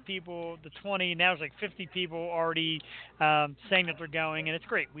to 10 people, to 20. Now it's like 50 people already saying that they're going, and it's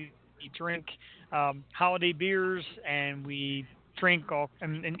great. We drink holiday beers, and we drink all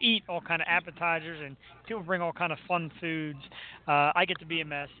and eat all kind of appetizers, and people bring all kind of fun foods. I get to be a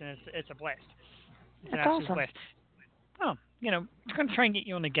mess, and it's a blast. It's an That's absolute awesome. blast. Oh, I'm going to try and get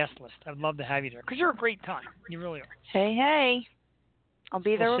you on the guest list. I'd love to have you there because you're a great time. You really are. Hey, hey. I'll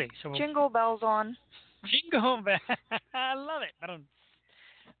be We'll there with see. So jingle bells on. jingle bell. I love it. I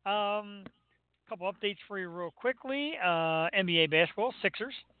don't. Couple updates for you real quickly. NBA basketball,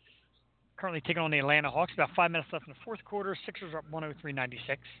 Sixers currently taking on the Atlanta Hawks. About 5 minutes left in the fourth quarter. Sixers are up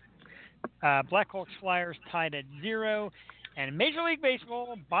 103-96. Blackhawks Flyers tied at 0. And Major League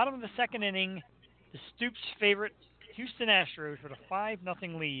Baseball, bottom of the second inning, the Stoop's favorite Houston Astros with a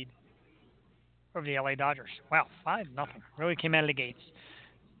 5-0 lead over the LA Dodgers. Wow, 5-0. Really came out of the gates.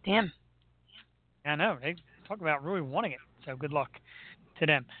 Damn. I know. They talk about really wanting it. So good luck to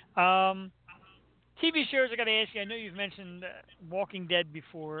them. TV shows, I got to ask you. I know you've mentioned Walking Dead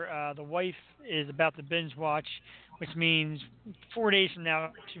before. The wife is about to binge watch, which means 4 days from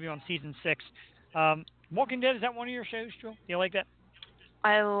now she'll be on season 6. Walking Dead, is that one of your shows, Joel? Do you like that?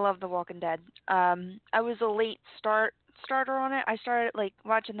 I love The Walking Dead. I was a late starter on it. I started like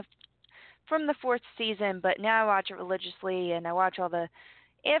watching from the fourth season, but now I watch it religiously and I watch all the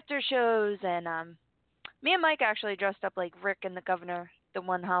after shows. And me and Mike actually dressed up like Rick and the Governor the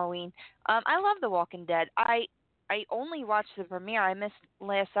one Halloween. I love The Walking Dead. I only watched the premiere. I missed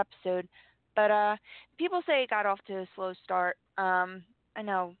last episode, but people say it got off to a slow start. I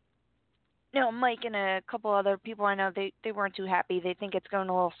know. Mike and a couple other people I know they weren't too happy. They think it's going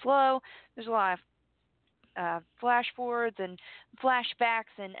a little slow. There's a lot of flash forwards and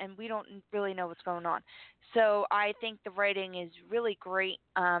flashbacks, and we don't really know what's going on. So I think the writing is really great.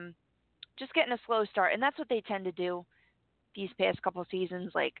 Just getting a slow start, and that's what they tend to do these past couple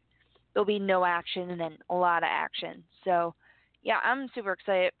seasons. Like there'll be no action and then a lot of action. So yeah, I'm super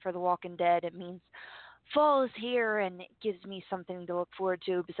excited for The Walking Dead. It means fall is here, and it gives me something to look forward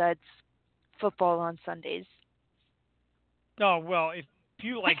to besides football on Sundays. Oh, well, if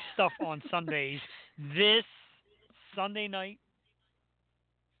you like stuff on Sundays, this Sunday night,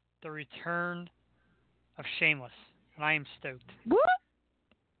 the return of Shameless. And I am stoked. Woo!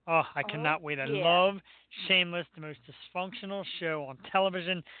 Oh, I Oh cannot wait. I yeah. love Shameless, the most dysfunctional show on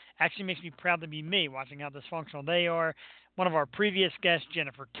television. Actually makes me proud to be me, watching how dysfunctional they are. One of our previous guests,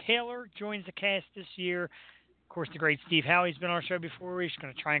 Jennifer Taylor, joins the cast this year. Of course, the great Steve Howey's been on our show before. He's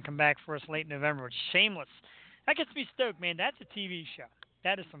going to try and come back for us late in November with Shameless. That gets me stoked, man. That's a TV show.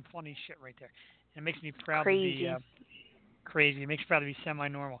 That is some funny shit right there. And it makes me proud to be Crazy. crazy. It makes me proud to be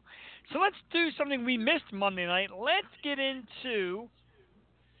semi-normal. So let's do something we missed Monday night. Let's get into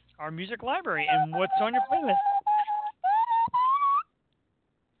our music library and what's on your playlist.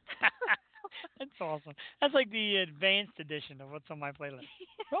 That's awesome. That's like the advanced edition of what's on my playlist.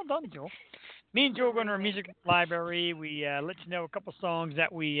 Well done, Joel. Me and Joel go into our music library. We let you know a couple songs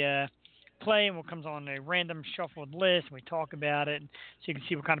that we play and what comes on a random shuffled list. We talk about it so you can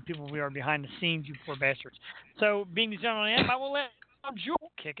see what kind of people we are behind the scenes, you poor bastards. So, being the gentleman I am, I will let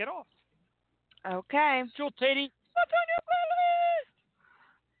Joel kick it off. Okay. Joel Tatey, what's on your playlist?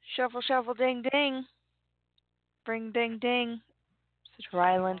 Shuffle, shuffle, ding, ding. Bring, ding, ding. Such a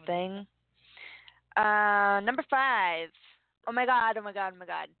violent thing. Number 5. Oh my god, oh my god, oh my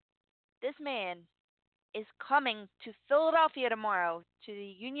god. This man is coming to Philadelphia tomorrow to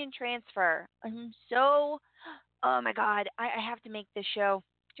the Union Transfer. I'm so, oh my god, I have to make this show.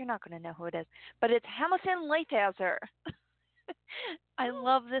 You're not going to know who it is, but it's Hamilton Leithauser. I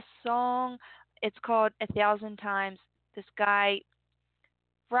love this song. It's called A Thousand Times. This guy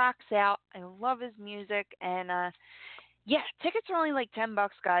rocks out. I love his music, and yeah, tickets are only like $10,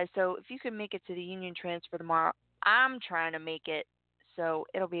 guys. So if you can make it to the Union Transfer tomorrow, I'm trying to make it. So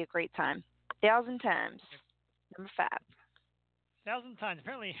it'll be a great time. Thousand Times, number 5. Thousand times.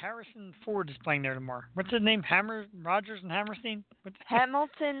 Apparently, Harrison Ford is playing there tomorrow. What's his name? Rogers and Hammerstein.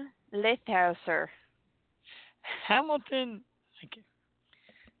 Hamilton Leithauser. Hamilton.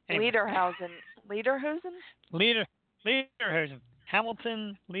 Anyway. Lederhausen. Lederhosen? Lederhosen.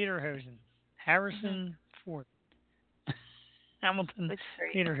 Hamilton Lederhosen. Harrison Ford. Hamilton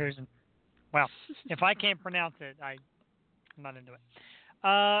Lederhosen. Well, if I can't pronounce it, I'm not into it.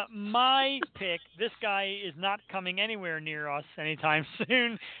 My pick, this guy is not coming anywhere near us anytime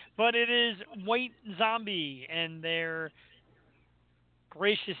soon, but it is White Zombie and their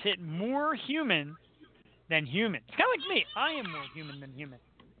gracious hit, More Human Than Human. It's kind of like me. I am more human than human.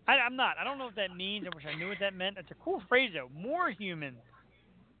 I'm not. I don't know what that means. I wish I knew what that meant. It's a cool phrase, though. More human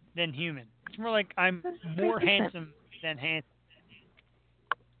than human. It's more like I'm more handsome than handsome.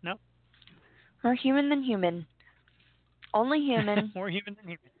 No? More human than human. Only human. More human than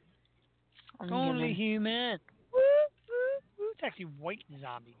human. Only human. Woo, woo, woo. It's actually White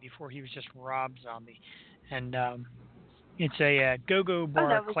Zombie before he was just Rob Zombie. And it's a go-go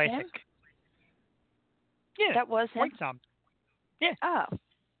bar classic. Him? Yeah. That was him? White Zombie. Yeah. Oh.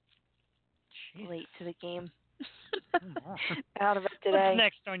 Jeez. Late to the game. Oh, Out of it today. What's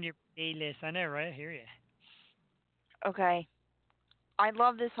next on your playlist? I know, right? I hear you. Okay. I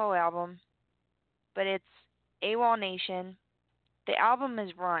love this whole album, but it's AWOL Nation. The album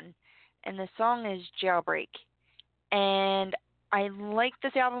is Run, and the song is Jailbreak. And I like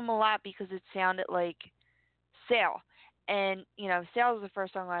this album a lot because it sounded like Sail. And, Sail was the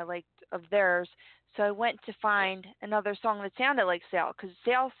first song I liked of theirs, so I went to find another song that sounded like Sail, because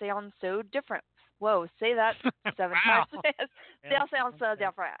Sail sounds so different. Whoa, say that 7 times fast. Sail sounds so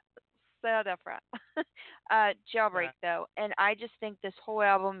different. So different. Jailbreak, though, and I just think this whole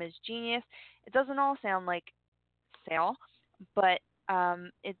album is genius. It doesn't all sound like Sail, but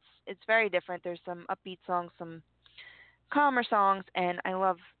it's very different. There's some upbeat songs, some calmer songs, and I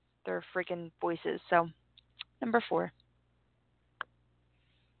love their freaking voices. So, number 4.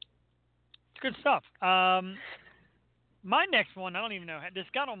 It's good stuff. My next one, I don't even know. This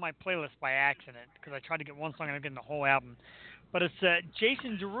got on my playlist by accident because I tried to get one song and I'm getting the whole album. But it's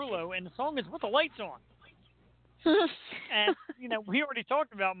Jason Derulo, and the song is With the Lights On. And, we already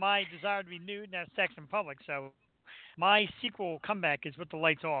talked about my desire to be nude and have sex in public, so my sequel comeback is With the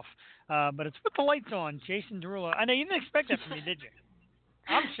Lights Off. But it's With the Lights On, Jason Derulo. I know you didn't expect that from me, did you?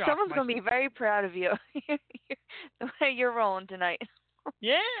 I'm shocked. Someone's going to be very proud of you, the way you're rolling tonight.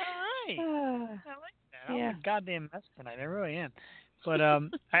 Yeah, all right. I like that. I'm a goddamn mess tonight. I really am. But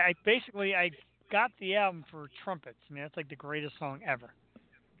I basically got the album for trumpets. I mean, that's like the greatest song ever.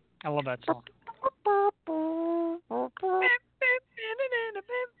 I love that song.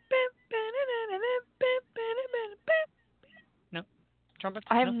 No? Trumpets?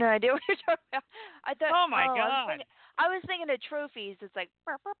 I have no idea what you're talking about. I thought, oh my God. I was thinking of trophies. It's like,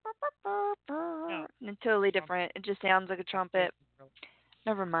 No. and totally different. It just sounds like a trumpet.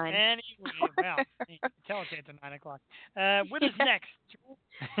 Never mind. Anyway, well, tell us after 9 o'clock. What is next?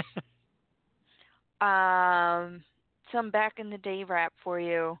 Some back in the day rap for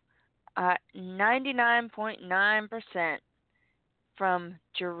you. 99.9% from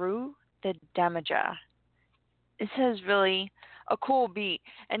Jeru the Damaja. This has really a cool beat,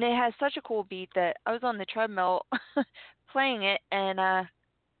 and it has such a cool beat that I was on the treadmill playing it, and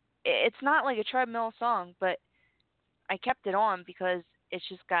it's not like a treadmill song, but I kept it on because it's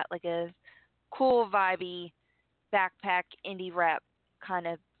just got like a cool, vibey, backpack indie rap kind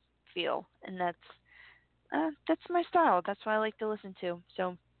of feel, and that's my style. That's what I like to listen to.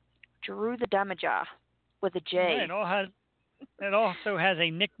 So, Jeru the Damaja with a J. Yeah, it also has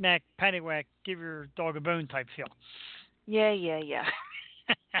a knick-knack, paddywhack, give your dog a bone type feel. Yeah.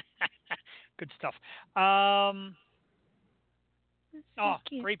 Good stuff.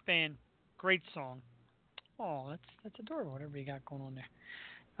 Great band, great song. Oh, that's adorable. Whatever you got going on there.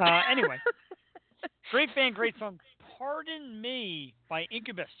 Anyway, great band, great song. Pardon Me by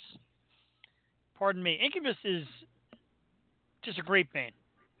Incubus. Pardon Me. Incubus is just a great band.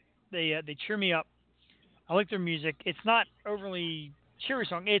 They cheer me up. I like their music. It's not overly cheery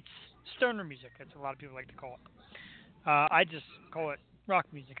song. It's stoner music. That's what a lot of people like to call it. I just call it rock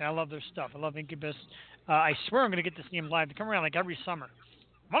music. I love their stuff. I love Incubus. I swear I'm going to get to see them live. They come around like every summer.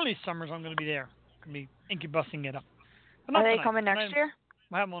 One of these summers I'm going to be there. I'm going to be incubusing it up. But Are not they tonight. coming next Tonight year?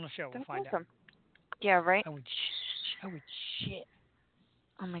 we'll have them on the show. We'll That's find out. awesome. Yeah, right. Holy shit.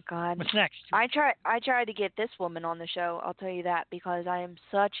 Oh my God. What's next? I tried to get this woman on the show, I'll tell you that, because I am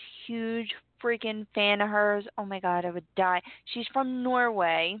such a huge freaking fan of hers. Oh my God, I would die. She's from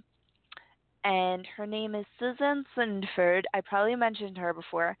Norway, and her name is Susan Sundford. I probably mentioned her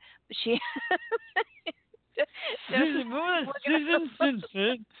before, but she Susan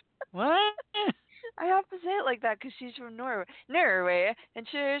Simpson. What? I have to say it like that because she's from Norway, and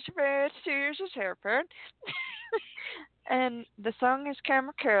she's Hereford. And the song is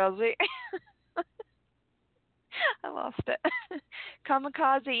Kamikaze. I lost it.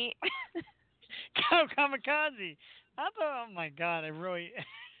 Kamikaze. Kamikaze. I thought, oh my God, I really.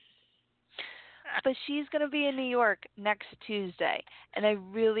 But she's going to be in New York next Tuesday, and I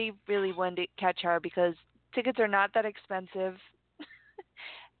really, really wanted to catch her because tickets are not that expensive.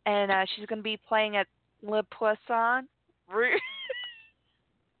 And she's going to be playing at Le Poisson, Bruges.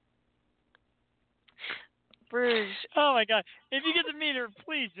 Oh my God! If you get to meet her,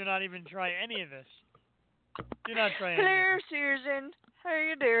 please do not even try any of this. Do not try any Hello, of this. Susan. How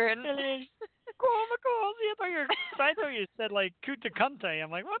you doing? I thought you said like Kuta Kante.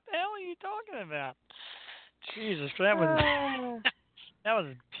 I'm like, what the hell are you talking about? Jesus, that was that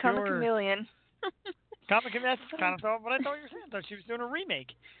was Come a pure. chameleon. That's kind of what I thought you were saying. I thought she was doing a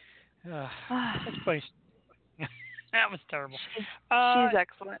remake. Let's play. That was terrible. She's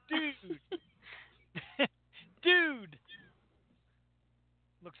excellent. Dude. Dude.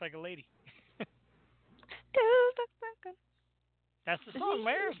 Looks like a lady. Dude looks like a... That's the song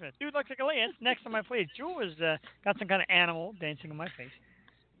by Aerosmith. Dude looks like a lady. That's next on my plate. Jewel has got some kind of animal dancing on my face.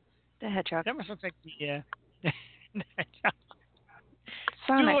 The hedgehog. That must look like the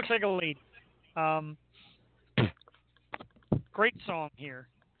Sonic. Dude looks like a lady. Great song here.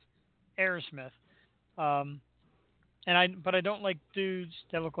 Aerosmith. But I don't like dudes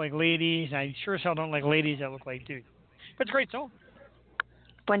that look like ladies. And I sure as hell don't like ladies that look like dudes. But it's a great song.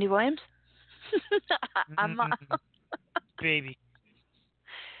 Wendy Williams? Baby.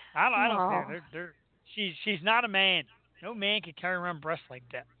 I don't care. She's not a man. No man can carry around breasts like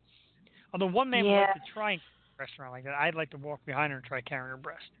that. Although one man would like to try and carry a breast around like that. I'd like to walk behind her and try carrying her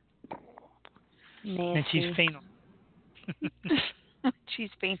breast. Nasty. And she's fainting. She's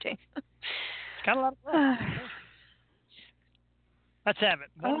fainting. It's got a lot of breasts. Let's have it.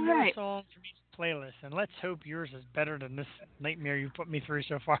 One more song from each playlist, and let's hope yours is better than this nightmare you put me through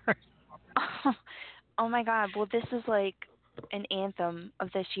so far. Oh my God. Well, this is like an anthem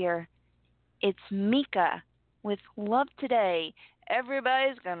of this year. It's Mika with Love Today.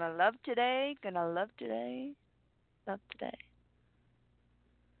 Everybody's gonna love today, gonna love today, love today.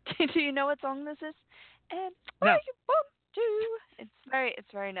 Do you know what song this is? And no. It's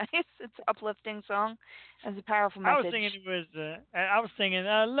very nice. It's an uplifting song. It's a powerful message. I was singing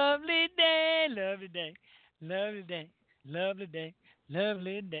a lovely day, lovely day, lovely day, lovely day,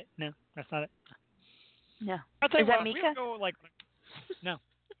 lovely day. No, that's not it. No. I'll tell you Is what, that Mika? If we ever go no.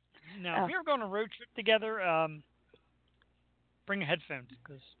 Oh. If we ever go on a road trip together, bring headphones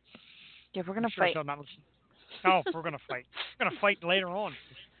because we're gonna fight. Not listening. Oh, we're gonna fight. We're gonna fight later on,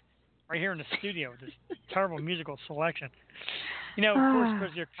 right here in the studio with this terrible musical selection. You know, of course,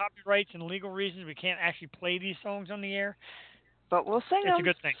 because there are copyrights and legal reasons, we can't actually play these songs on the air. But we'll sing them. It's a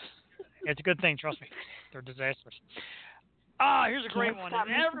good thing. It's a good thing. Trust me. They're disastrous. Here's a great one. And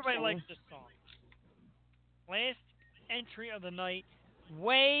everybody likes this song. Last entry of the night,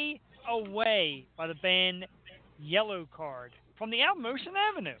 Way Away by the band Yellow Card from the album Ocean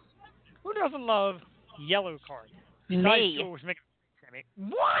Avenue. Who doesn't love Yellow Card? Me.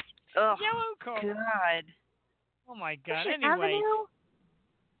 What? Ugh, Yellow Card. God. Oh my God. Ocean Anyway. Avenue?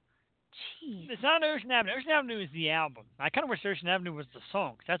 Jeez. It's not Ocean Avenue. Ocean Avenue is the album. I kind of wish Ocean Avenue was the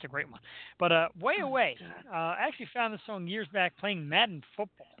song, 'cause that's a great one. But Way Away. I actually found this song years back playing Madden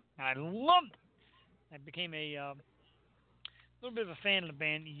football. And I loved it. I became a little bit of a fan of the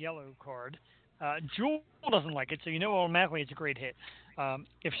band Yellow Card. Jewel doesn't like it, so you know automatically it's a great hit.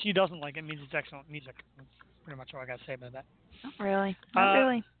 If she doesn't like it, it means it's excellent music. That's pretty much all I got to say about that. Not really. Not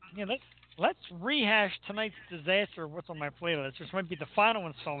really. Yeah, let's rehash tonight's disaster of what's on my playlist. This might be the final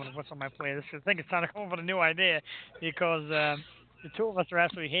installment of what's on my playlist. I think it's time to come up with a new idea because the two of us are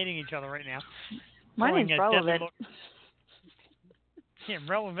absolutely hating each other right now. Mine is relevant. Yeah,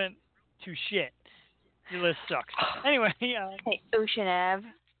 relevant to shit. Your list sucks. Anyway, hey, Ocean Ave,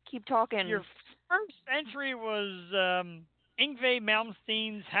 keep talking. Your first entry was Yngwie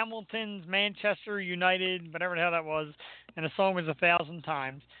Malmsteen's Hamilton's Manchester United, whatever the hell that was, and the song was 1,000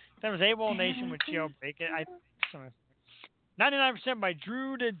 times. Then was AWOL Nation with Jailbreak It. 99% by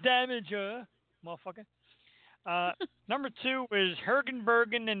Drew the Damager, motherfucker. Number 2 was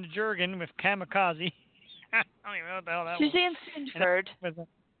Hergenbergen and the Jurgen with Kamikaze. I don't even know what the hell that was. Suzanne Sinford.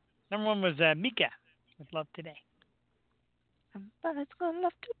 Number 1 was Mika with Love Today. Somebody's gonna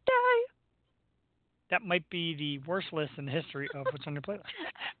love to die. That might be the worst list in the history of what's on your playlist.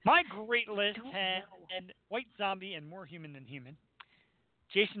 My great list had White Zombie and More Human Than Human.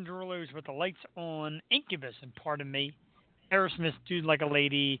 Jason Derulo's With the Lights On, Incubus and Pardon Me. Aerosmith's Dude Like a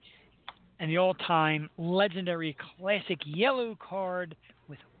Lady. And the all-time legendary classic Yellow Card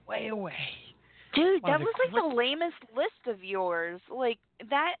with Way Away. Dude, that was like the lamest list of yours. Like,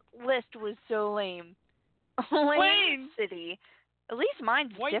 that list was so lame. Lame City. At least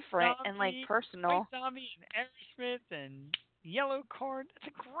mine's different and like personal. White Zombie and Aerosmith and Yellow Card. It's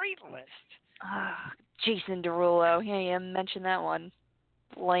a great list. Jason Derulo. Yeah, mention that one.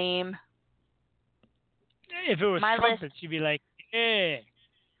 Lame. If it was My trumpets, list, you'd be like, yeah.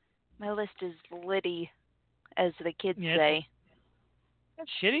 My list is litty, as the kids Yeah, say. That's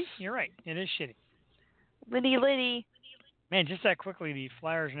shitty? You're right. It is shitty. Litty. Man, just that quickly, the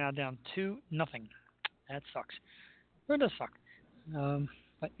Flyers are now down 2-0. That sucks. It does suck.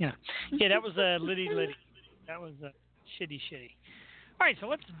 But, you know. Yeah, that was litty. That was shitty. All right, so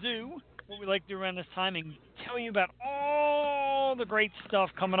let's do what we like to do around this time and tell you about all the great stuff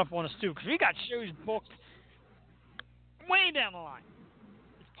coming up on the Stoop. Because we got shows booked way down the line.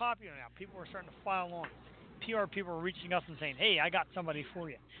 It's popular now. People are starting to file on. PR people are reaching us and saying, hey, I got somebody for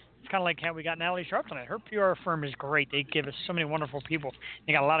you. It's kind of like how we got Natalie Sharp tonight. Her PR firm is great. They give us so many wonderful people.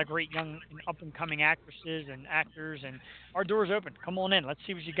 They got a lot of great young and up-and-coming actresses and actors, and our door's open. Come on in. Let's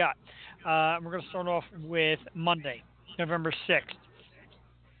see what you got. We're going to start off with Monday, November 6th.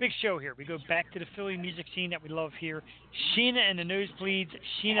 Big show here. We go back to the Philly music scene that we love here. Sheena and the Nosebleeds,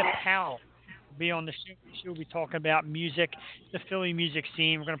 Sheena Powell will be on the show. She'll be talking about music, the Philly music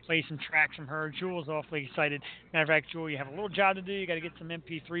scene. We're going to play some tracks from her. Jewel's awfully excited. Matter of fact, Jewel, you have a little job to do. You got to get some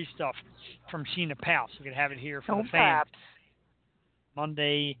MP3 stuff from Sheena Powell, so we can have it here for the fans.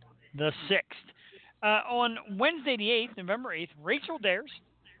 Monday the 6th. On Wednesday the 8th, November 8th, Rachel Dares.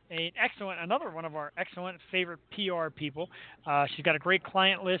 Another one of our excellent favorite PR people. She's got a great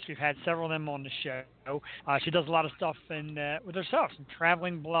client list. We've had several of them on the show. She does a lot of stuff with herself, some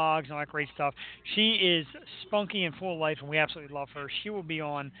traveling blogs and all that great stuff. She is spunky and full of life, and we absolutely love her. She will be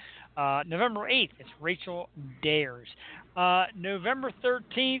on November 8th. It's Rachel Dares. November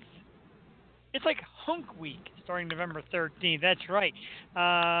 13th, it's like Hunk Week starting November 13th. That's right.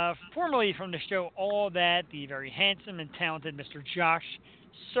 Formerly from the show All That, the very handsome and talented Mr. Josh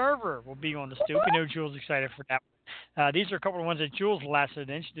Server will be on the Stoop. We know Jules excited for that. These are a couple of ones that Jules lasted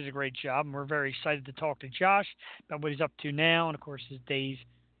in. She did a great job, and we're very excited to talk to Josh about what he's up to now, and of course his days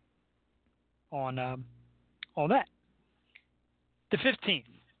on all that. The 15th,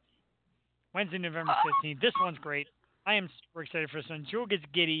 Wednesday, November 15th. This one's great. I am super excited for this one. Jewel gets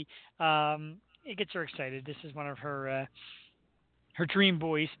giddy. It gets her excited. This is one of her dream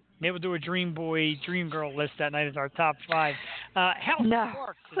boys. Maybe we'll do a Dream Boy, Dream Girl list that night as our top 5. House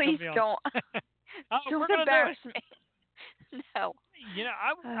Sparks. Please don't. Don't embarrass me. No. You know,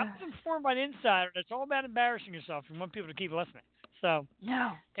 I was informed by the insider that it's all about embarrassing yourself. You want people to keep listening. So,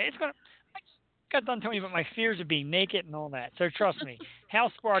 no. Okay, I got done telling you about my fears of being naked and all that. So trust me.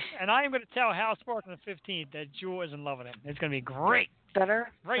 House Sparks. And I am going to tell House Sparks on the 15th that Jewel is in love with him. It's going to be great.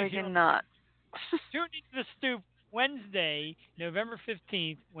 Better freaking not. Tune into the Stoop Wednesday, November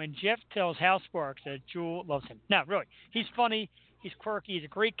 15th, when Jeff tells House Sparks that Jewel loves him. No, really. He's funny. He's quirky. He's a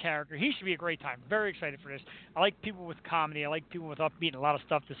great character. He should be a great time. Very excited for this. I like people with comedy. I like people with upbeat and a lot of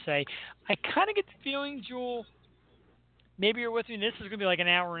stuff to say. I kind of get the feeling, Jewel, maybe you're with me. This is going to be like an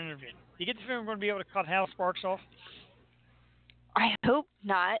hour interview. You get the feeling we're going to be able to cut House Sparks off? I hope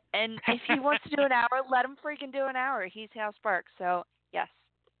not. And if he wants to do an hour, let him freaking do an hour. He's House Sparks. So, yes.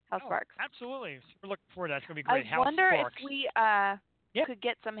 House Sparks. Absolutely. We're looking forward to that. It's going to be great. I wonder if we could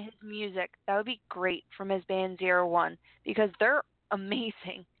get some of his music. That would be great from his band 01 because they're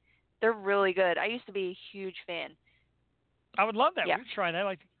amazing. They're really good. I used to be a huge fan. I would love that. Yeah. We'd try that.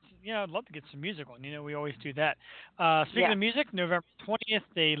 I'd love to get some music on. You know, we always do that. Speaking of music, November 20th,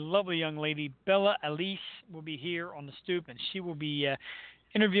 a lovely young lady, Bella Elise, will be here on the Stoop, and she will be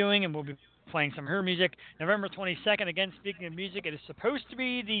interviewing and we'll be playing some of her music. November 22nd, again, speaking of music, it is supposed to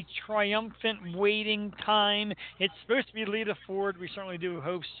be the triumphant waiting time. It's supposed to be Lita Ford. We certainly do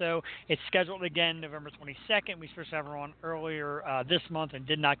hope so. It's scheduled again November 22nd. We were supposed to have her on earlier this month and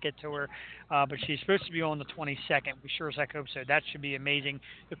did not get to her, but she's supposed to be on the 22nd. We sure as heck hope so. That should be amazing.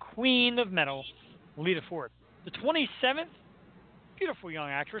 The Queen of Metal, Lita Ford. The 27th, beautiful young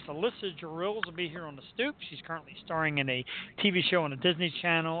actress Alyssa Girills will be here on the Stoop. She's currently starring in a TV show on the Disney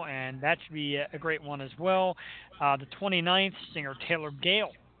Channel, and that should be a great one as well. The 29th, singer Taylor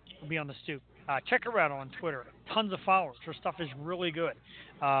Gale will be on the Stoop. Check her out on Twitter. Tons of followers. Her stuff is really good.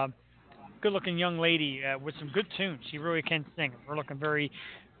 Good-looking young lady with some good tunes. She really can sing. We're looking very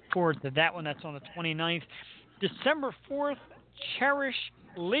forward to that one. That's on the 29th. December 4th, Cherish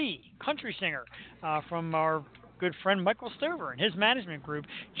Lee, country singer from our good friend Michael Stover and his management group.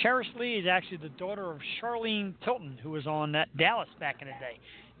 Cherish Lee is actually the daughter of Charlene Tilton, who was on Dallas back in the day.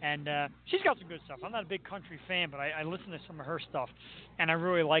 And she's got some good stuff. I'm not a big country fan, but I listen to some of her stuff, and I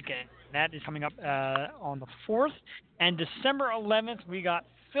really like it. That is coming up on the 4th. And December 11th, we got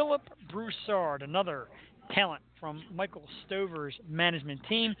Philip Broussard, another talent from Michael Stover's management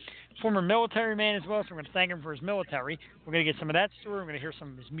team, former military man as well, so we're going to thank him for his military. We're going to get some of that story. We're going to hear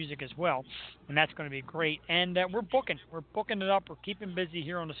some of his music as well, and that's going to be great. And we're booking it up. We're keeping busy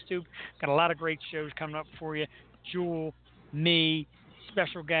here on the Stoop. Got a lot of great shows coming up for you. Jewel, me,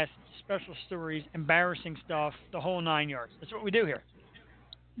 special guests, special stories, embarrassing stuff, the whole 9 yards. That's what we do here.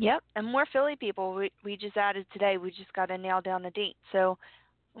 Yep, and more Philly people. We just added today. We just got to nail down the date. So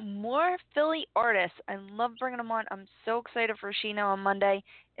more Philly artists. I love bringing them on. I'm so excited for Sheena on Monday.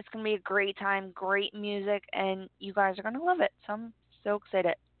 It's going to be a great time, great music, and you guys are going to love it. So I'm so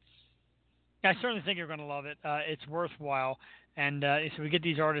excited. I certainly think you're going to love it. It's worthwhile. And so we get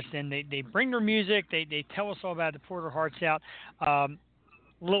these artists in. They bring their music. They tell us all about it, pour their hearts out.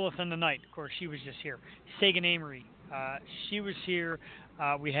 Lilith in the Night, of course, she was just here. Sagan Amory, she was here.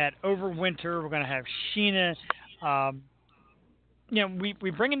 We had Overwinter. We're going to have Sheena.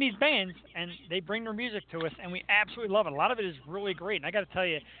 We bring in these bands, and they bring their music to us, and we absolutely love it. A lot of it is really great. And I got to tell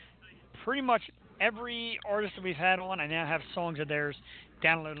you, pretty much every artist that we've had on, I now have songs of theirs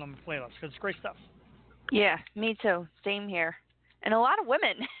downloaded on my playlist because it's great stuff. Yeah, me too. Same here. And a lot of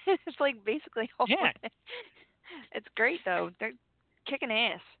women. It's like basically all women. It's great, though. They're kicking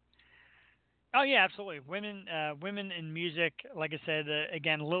ass. Oh, yeah, absolutely. Women in music, like I said,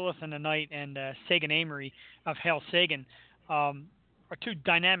 again, Lilith in the Night and Sagan Amory of Hail Sagan. Are two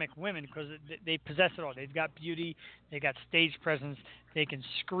dynamic women because they possess it all. They've got beauty, they got stage presence, they can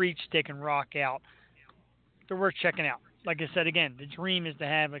screech, they can rock out. They're worth checking out. Like I said, again, the dream is to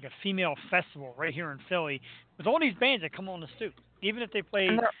have like a female festival right here in Philly with all these bands that come on the Stoop. Even if they play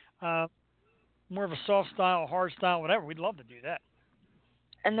more of a soft style, hard style, whatever, we'd love to do that.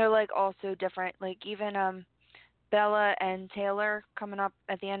 And they're like all so different. Like even Bella and Taylor coming up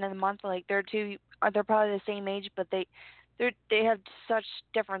at the end of the month. Like they're probably the same age, but they have such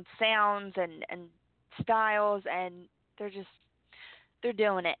different sounds and styles, and they're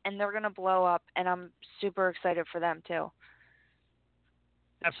doing it, and they're gonna blow up, and I'm super excited for them too.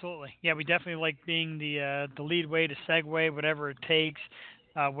 Absolutely, yeah, we definitely like being the lead way to segue, whatever it takes.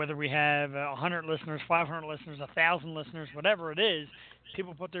 Whether we have 100 listeners, 500 listeners, 1,000 listeners, whatever it is,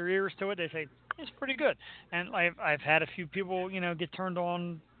 people put their ears to it. They say it's pretty good, and I've had a few people get turned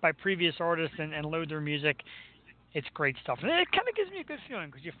on by previous artists and load their music. It's great stuff. And it kind of gives me a good feeling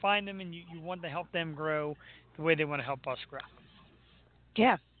because you find them and you want to help them grow the way they want to help us grow.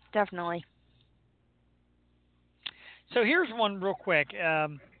 Yeah, definitely. So here's one real quick.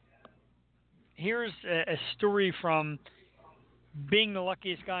 Here's a story from being the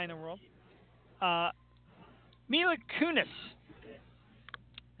luckiest guy in the world. Mila Kunis.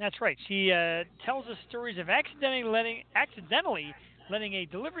 That's right. She tells us stories of accidentally letting a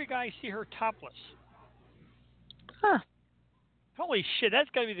delivery guy see her topless. Huh. Holy shit, that's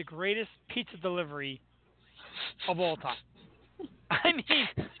got to be the greatest pizza delivery of all time. I mean,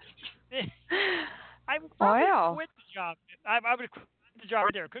 I would probably quit the job. I would quit the job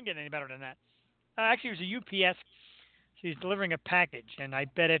right there. Couldn't get any better than that. Actually, it was a UPS. She's delivering a package, and I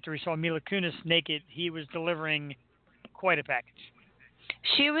bet after he saw Mila Kunis naked, he was delivering quite a package.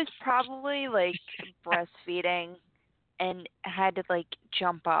 She was probably like breastfeeding and had to like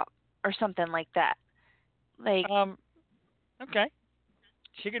jump up or something like that. Like okay.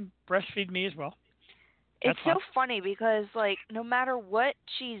 She can breastfeed me as well. That's so funny because like no matter what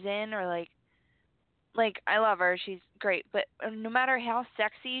she's in or like I love her, she's great, but no matter how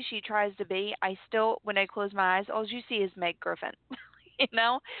sexy she tries to be, I still when I close my eyes, all you see is Meg Griffin.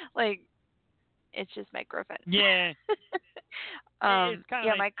 Like it's just Meg Griffin. Yeah. It's kind of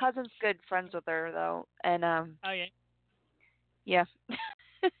Yeah, nice. my cousin's good friends with her though, and Oh yeah, yeah,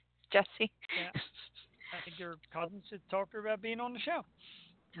 Jesse. yeah. I think your cousin should talk to her about being on the show,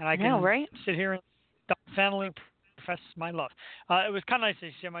 and I I know, can right? sit here and finally profess my love. It was kind of nice to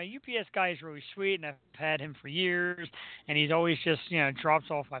see my UPS guy is really sweet, and I've had him for years, and he's always just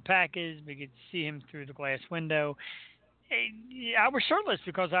drops off my package. We could see him through the glass window. Yeah, I was shirtless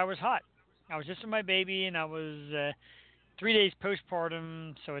because I was hot. I was just with my baby, and I was 3 days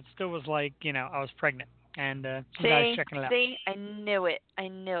postpartum, so it still was like I was pregnant. And some guys See, checking it out. see, I knew it. I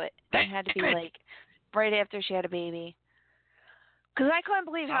knew it. Dang It had to be it! like right after she had a baby. Cause I couldn't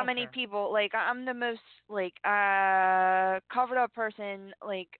believe I how don't many care. people like I'm the most like covered up person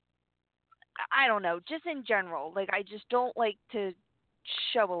like I don't know, just in general. Like I just don't like to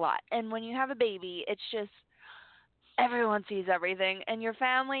show a lot. And when you have a baby, it's just everyone sees everything and your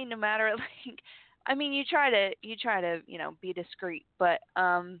family no matter like I mean you try to, be discreet, but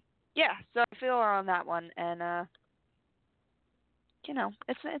yeah, so I feel her on that one and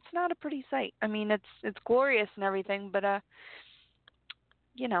it's not a pretty sight. I mean, it's glorious and everything, but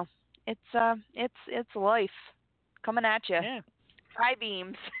you know, it's life coming at you. Yeah. High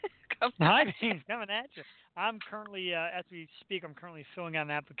beams coming Hi, at you. Beans, coming at you. I'm currently, as we speak, I'm currently filling out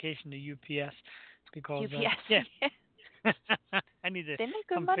an application to UPS because, yeah, UPS. I need to They make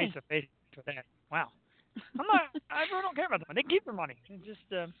good come face money. to face with that. Wow. I'm not. I really don't care about the money. They keep their money. They just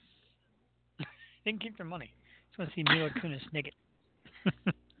they can keep their money. Just want to see Mila Kunis naked.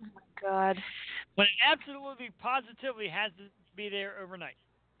 God. When it absolutely, positively has to be there overnight.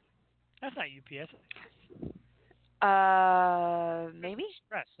 That's not UPS. Maybe.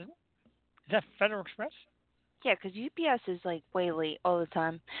 Express, isn't it? Is that Federal Express? Yeah, 'cause UPS is like way late all the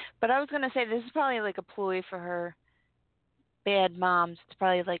time. But I was gonna say this is probably like a ploy for her bad moms. It's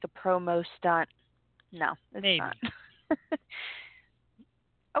probably like a promo stunt. No, it's not. Maybe.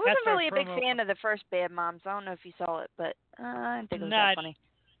 I That's wasn't our really a big promo. fan of the first Bad Moms. I don't know if you saw it, but I didn't think it was that Not. funny.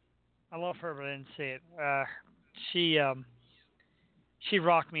 I love her, but I didn't see it. She um, she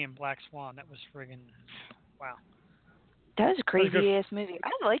rocked me in Black Swan. That was friggin' wow. That was a That was good. crazy ass movie.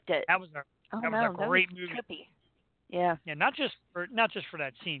 I liked it. That was a Oh that was no, a that was great movie. trippy. Yeah. Yeah, not just for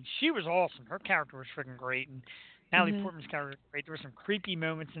that scene. She was awesome. Her character was freaking great, and Natalie Mhm. Portman's character was great. There were some creepy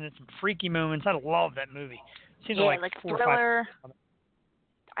moments in it, some freaky moments. I love that movie. Seen it Yeah, like like four or five. thriller.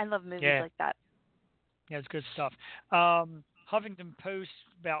 I love movies Yeah, like that. yeah, it's good stuff. Huffington Post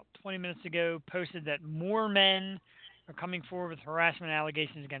about 20 minutes ago posted that more men are coming forward with harassment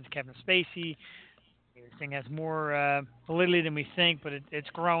allegations against Kevin Spacey. This thing has more validity than we think, but it's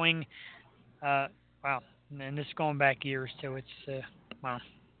growing. Wow, and this is going back years too. It's wow,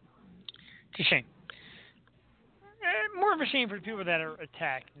 it's a shame. More of a shame for the people that are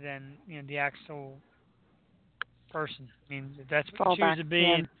attacked than the actual person. I mean, if that's what you Fall choose back. to be,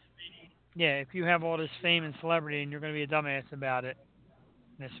 Yeah. and yeah, if you have all this fame and celebrity and you're going to be a dumbass about it,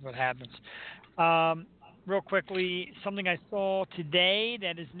 this is what happens. Real quickly, something I saw today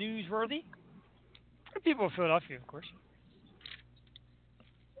that is newsworthy for people of Philadelphia, of course.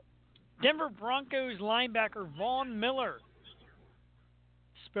 Denver Broncos linebacker Vaughn Miller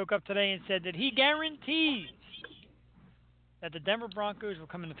spoke up today and said that he guarantees that the Denver Broncos will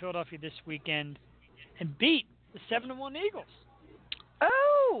come into Philadelphia this weekend and beat the 7-1 Eagles.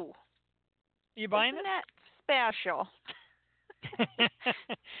 Oh, Are you buying isn't this? that special?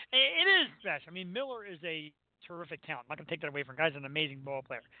 It is special. I mean, Miller is a terrific talent. I'm not going to take that away from him. Guy's an amazing ball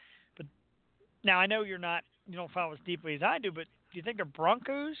player. But now I know you don't follow as deeply as I do, but do you think the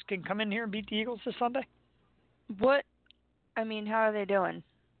Broncos can come in here and beat the Eagles this Sunday? What? I mean, how are they doing?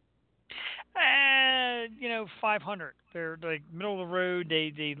 500. They're like middle of the road.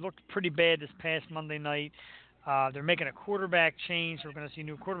 They looked pretty bad this past Monday night. They're making a quarterback change. We're going to see a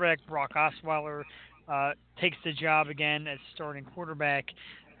new quarterback. Brock Osweiler takes the job again as starting quarterback.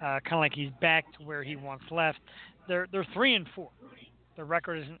 Kind of like he's back to where he once left. They're 3-4. The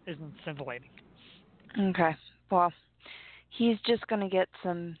record isn't scintillating. Okay. Well, he's just gonna get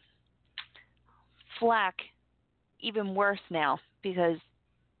some flack, even worse now because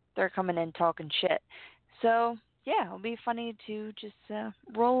they're coming in talking shit. So yeah, it'll be funny to just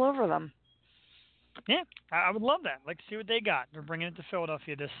roll over them. Yeah, I would love that. I'd like to see what they got. They're bringing it to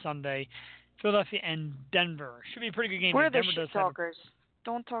Philadelphia this Sunday. Philadelphia and Denver. Should be a pretty good game. We're the Denver does shit have talkers.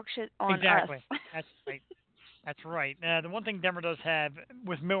 Don't talk shit on exactly. us. That's right. That's right. The one thing Denver does have,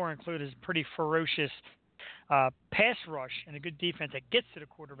 with Miller included, is pretty ferocious pass rush and a good defense that gets to the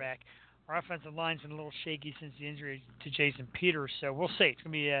quarterback. Our offensive line's been a little shaky since the injury to Jason Peters, so we'll see. It's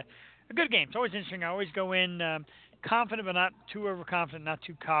going to be a good game. It's always interesting. I always go in confident, but not too overconfident, not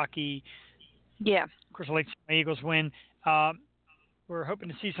too cocky. Yeah. Of course, I like to see my Eagles win. Uh, we're hoping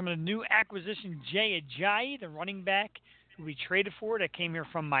to see some of the new acquisition, Jay Ajayi, the running back who we traded for that came here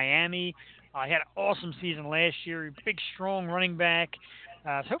from Miami. He had an awesome season last year. Big, strong running back.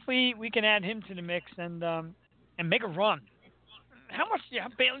 So hopefully we can add him to the mix and make a run. How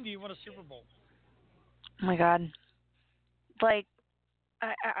badly do you want a Super Bowl? Oh my God. Like,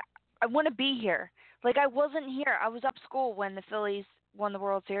 I want to be here. Like, I wasn't here. I was up school when the Phillies won the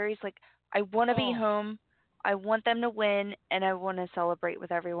World Series. Like, I want to be Oh, home. I want them to win, and I want to celebrate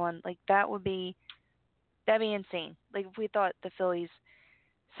with everyone. Like, that'd be insane. Like, if we thought the Phillies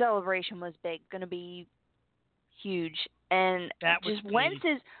celebration was big, gonna be huge, and that would just be.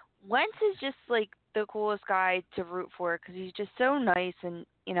 Wentz is just like the coolest guy to root for because he's just so nice, and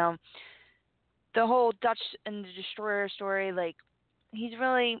the whole Dutch and the Destroyer story. Like, he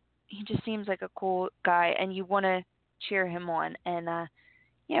just seems like a cool guy, and you want to cheer him on. And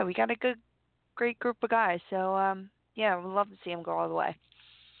yeah, we got a great group of guys. So yeah, we'd love to see him go all the way.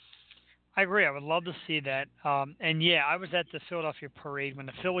 I agree. I would love to see that. And yeah, I was at the Philadelphia parade when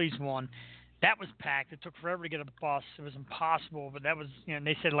the Phillies won. That was packed. It took forever to get a bus. It was impossible, but that was,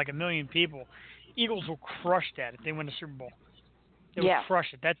 they said like 1 million people. Eagles will crush that if they win the Super Bowl. They would Yeah.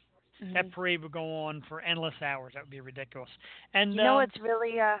 crush it. Hmm. That parade would go on for endless hours. That would be ridiculous. And You know what's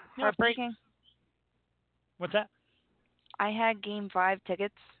really if the, heartbreaking? what's that? I had Game 5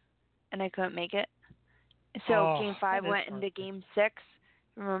 tickets, and I couldn't make it. So Oh, Game 5 that is went into heartbreaking. Game 6.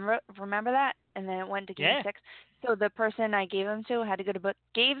 Remember that? And then it went to Game Yeah. 6. So the person I gave them to had to go to both.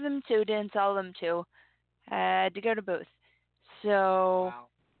 Gave them to, didn't sell them to, had to go to both. So Wow.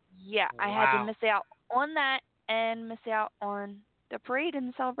 yeah, I had to Wow. miss out on that and miss out on the parade and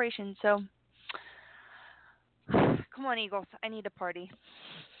the celebration. So come on, Eagles, I need a party.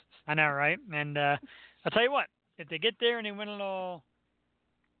 I know, right? And I'll tell you what, if they get there and they win it all,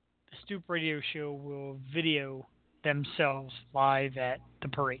 the Stoop Radio Show will video themselves live at the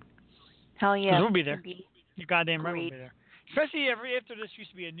parade. Hell Because yeah, we'll be there. it'd be You're goddamn right we'll great. be there. Especially after this used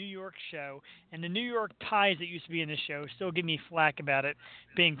to be a New York show, and the New York ties that used to be in this show still give me flack about it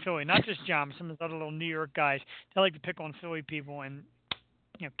being Philly. Not just John, but some of the other little New York guys. They like to pick on Philly people and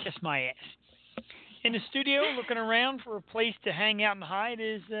kiss my ass. In the studio, looking around for a place to hang out and hide,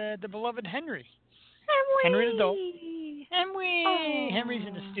 is the beloved Henry. Henry the dog. Henry's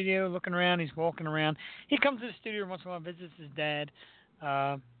in the Oh. studio looking around. He's walking around. He comes to the studio once in a while, visits his dad.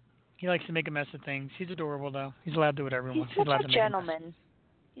 He likes to make a mess of things. He's adorable, though. He's allowed to do whatever he He's wants. He's such allowed a to make a mess. gentleman.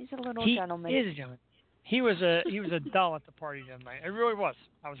 He's a little He gentleman. is a gentleman. He was a doll at the party that night. It really was.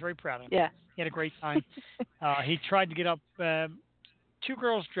 I was very proud of him. Yeah. He had a great time. He tried to get up 2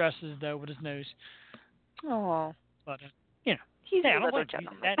 girls' dresses though with his nose, Oh. but He's hey, a I don't little blame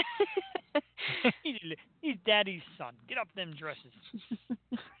him. gentleman. He's daddy's son. Get up them dresses.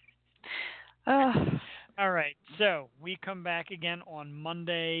 Oh. All right, so we come back again on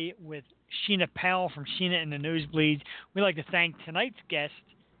Monday with Sheena Powell from Sheena and the Nosebleeds. We'd like to thank tonight's guest,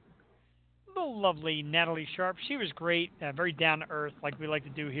 the lovely Natalie Sharp. She was great, very down to earth, like we like to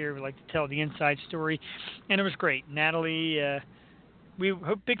do here. We like to tell the inside story, and it was great. Natalie, we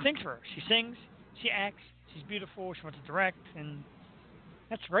hope big things for her. She sings, she acts, she's beautiful, she wants to direct, and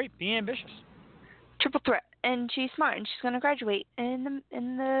that's right, be ambitious. Triple threat, and she's smart, and she's going to graduate in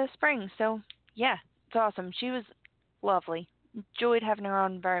the spring. So yeah, it's awesome. She was lovely. Enjoyed having her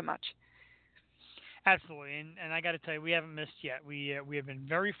on very much. Absolutely, and I got to tell you, we haven't missed yet. We have been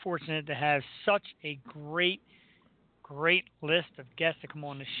very fortunate to have such a great list of guests to come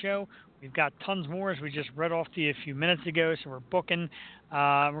on the show. We've got tons more, as we just read off to you a few minutes ago. So we're booking.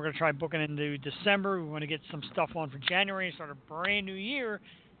 We're going to try booking into December. We want to get some stuff on for January and start a brand new year.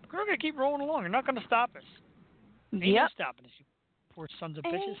 We're going to keep rolling along. You're not going to stop us. Ain't no Yep. stopping us, you poor sons of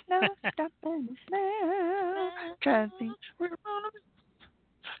Ain't bitches. no stopping us now. Trying to think.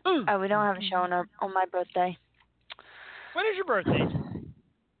 Oh, we don't have a show on my birthday. When is your birthday?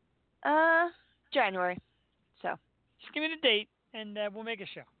 January. So. Just give me the date, and we'll make a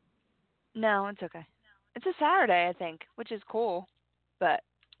show. No, it's okay. It's a Saturday, I think, which is cool. But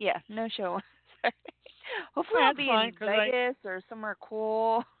yeah, no show on Saturday. Hopefully I'll be in Vegas or somewhere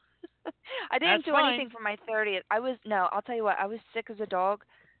cool. I didn't do anything for my 30th. I'll tell you what, I was sick as a dog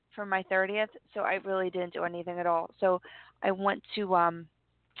for my 30th, so I really didn't do anything at all. So I want to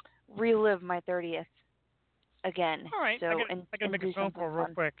relive my 30th again. All right, So, I can make a phone call real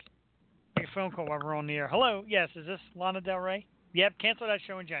quick. Make a phone call while we're on the air. Hello, yes, is this Lana Del Rey? Yep, cancel that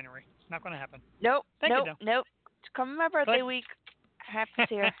show in January. It's not going to happen. Nope. Thank you, Nope. It's coming my birthday week. Have to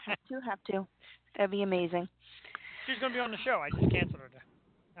see her. Have to. That'd be amazing. She's going to be on the show. I just canceled her.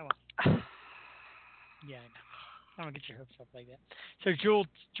 Oh, well. Yeah, I know. I don't get your hopes up like that. So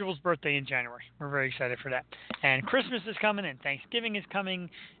Jewel's birthday in January. We're very excited for that. And Christmas is coming, and Thanksgiving is coming,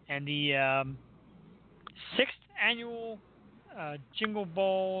 and the sixth annual Jingle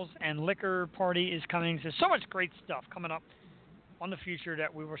Balls and Liquor Party is coming. So much great stuff coming up on the future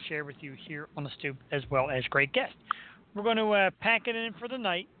that we will share with you here on the Stoop, as well as great guests. We're going to pack it in for the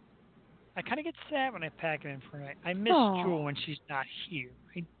night. I kind of get sad when I pack it in for the night. I miss Jewel when she's not here.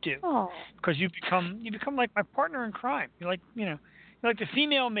 I do, because you become like my partner in crime. You're like the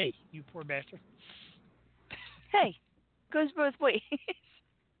female me. You poor bastard. Hey, goes both ways.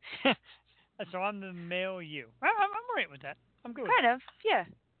 So I'm the male you. I'm all right with that. I'm good. Kind of, yeah.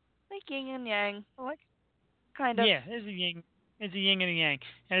 Like yin and yang. I like. Kind of. Yeah, there's a yin. It's a yin and a yang,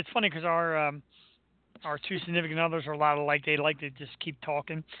 and it's funny because our two significant others are a lot alike. They like to just keep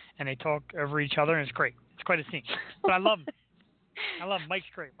talking, and they talk over each other, and it's great. It's quite a scene. But I love him. Mike's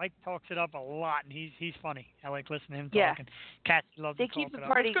great. Mike talks it up a lot, and he's funny. I like listening to him talk. Yeah. And Kat loves to They talk keep the it up.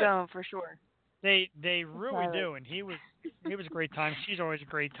 party going for sure. They really do, and he was a great time. She's always a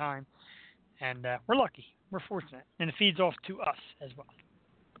great time, and we're lucky. We're fortunate, and it feeds off to us as well.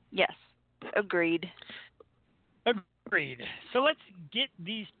 Yes, agreed. Agreed. So let's get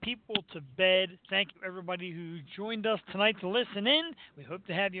these people to bed. Thank you, everybody who joined us tonight to listen in. We hope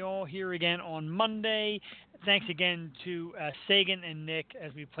to have you all here again on Monday. Thanks again to Sagan and Nick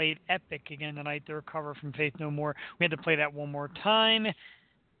as we played Epic again tonight, their cover from Faith No More. We had to play that one more time.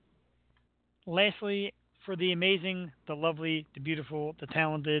 Lastly, for the amazing, the lovely, the beautiful, the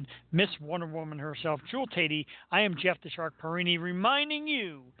talented Miss Wonder Woman herself, Jewel Tatey, I am Jeff the Shark Perini, reminding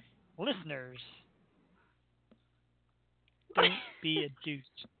you, listeners, don't be a douche.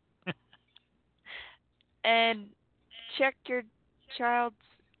 And check your child's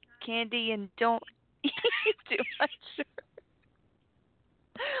candy and don't eat too much.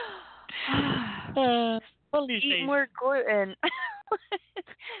 Eat more gluten.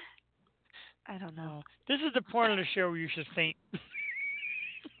 I don't know. This is the point of the show where you should faint.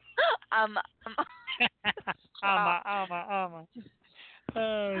 Oh,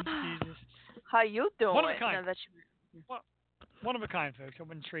 Jesus. How you doing? One of a kind. One of a kind, folks. I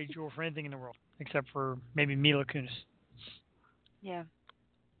wouldn't trade Jewel for anything in the world, except for maybe Mila Kunis. Yeah.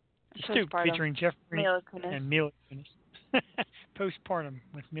 Stoop, featuring Jeff Mila Kunis. and Mila Kunis. Postpartum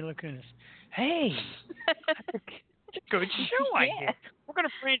with Mila Kunis. Hey, that's a good show idea. We're going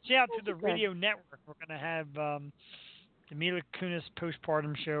to branch out to the radio network. We're going to have the Mila Kunis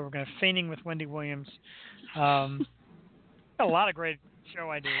postpartum show. We're going to have Fainting with Wendy Williams. A lot of great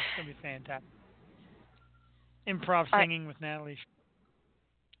show ideas. It's going to be fantastic. Improv singing with Natalie.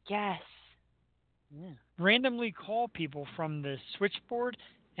 Yes. Yeah. Randomly call people from the switchboard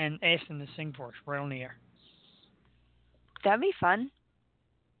and ask them to sing for us right on the air. That'd be fun.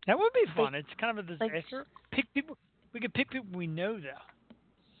 That would be fun. It's kind of a disaster. Pick people. We could pick people we know, though.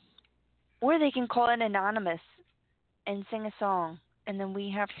 Or they can call in anonymous and sing a song, and then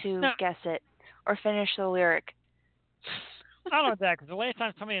we have to guess it or finish the lyric. I don't know that, because the last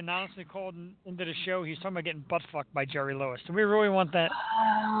time somebody anonymously called into the show, he was talking about getting butt fucked by Jerry Lewis. Do we really want that?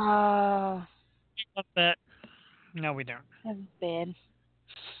 Oh. Want that? No, we don't. That's bad.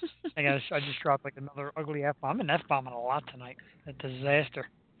 I just dropped like another ugly F-bomb. I'm an F-bombing a lot tonight. A disaster.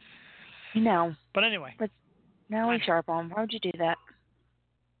 No. But anyway. But now we sharp on. Why would you do that?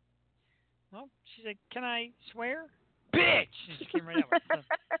 Well, she said, "Can I swear?" Bitch! And she came right out with it.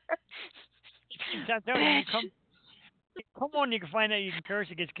 I'm telling you, come on, you can find out you can curse,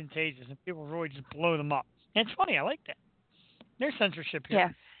 it gets contagious, and people really just blow them up. And it's funny, I like that. There's censorship here. Yeah.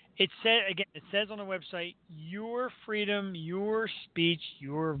 It says on the website, your freedom, your speech,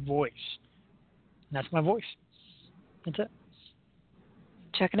 your voice. And that's my voice. That's it.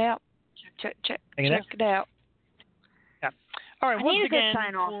 Check it out. Check it out. Yeah. All right. I once need a again, good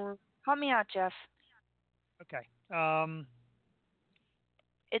sign off. Help me out, Jeff. Okay.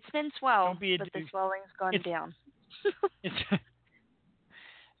 It's been swell, Don't be a but the douche. swelling's gone down.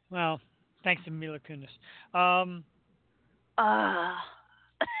 Well, thanks to Mila Kunis.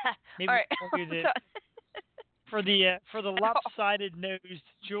 Maybe all right. we'll do this. For the lopsided nosed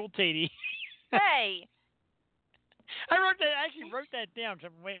Jewel Tatey. Hey. I actually wrote that down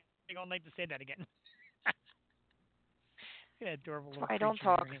because I'm waiting all night to say that again. That adorable little Don't creature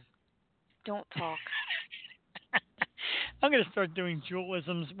talk. over here. Don't talk. I'm going to start doing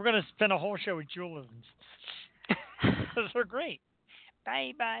Jewelisms. We're going to spend a whole show with Jewelisms. Those are great.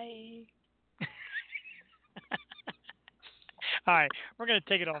 Bye-bye. All right, we're going to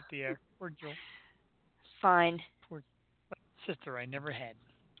take it off the air. Poor Jewel. Fine. Poor sister I never had.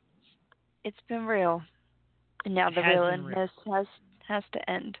 It's been real. And now the realness has to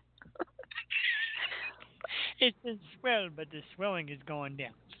end. It's been swelled, but the swelling is going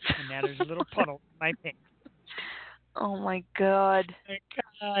down. And now there's a little puddle in my pants. Oh my God. My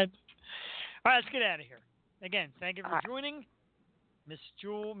God. All right, let's get out of here. Again, thank you All for right. joining. Miss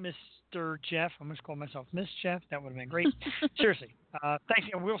Jewel, Mr. Jeff. I'm going to call myself Miss Jeff. That would have been great. Seriously. Thanks.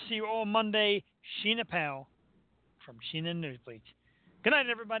 And we'll see you all Monday. Sheena Powell from Sheena Nosebleeds. Good night,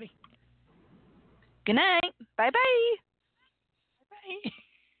 everybody. Good night. Bye bye. Bye.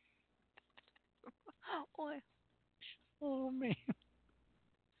 Oh. Oh, man.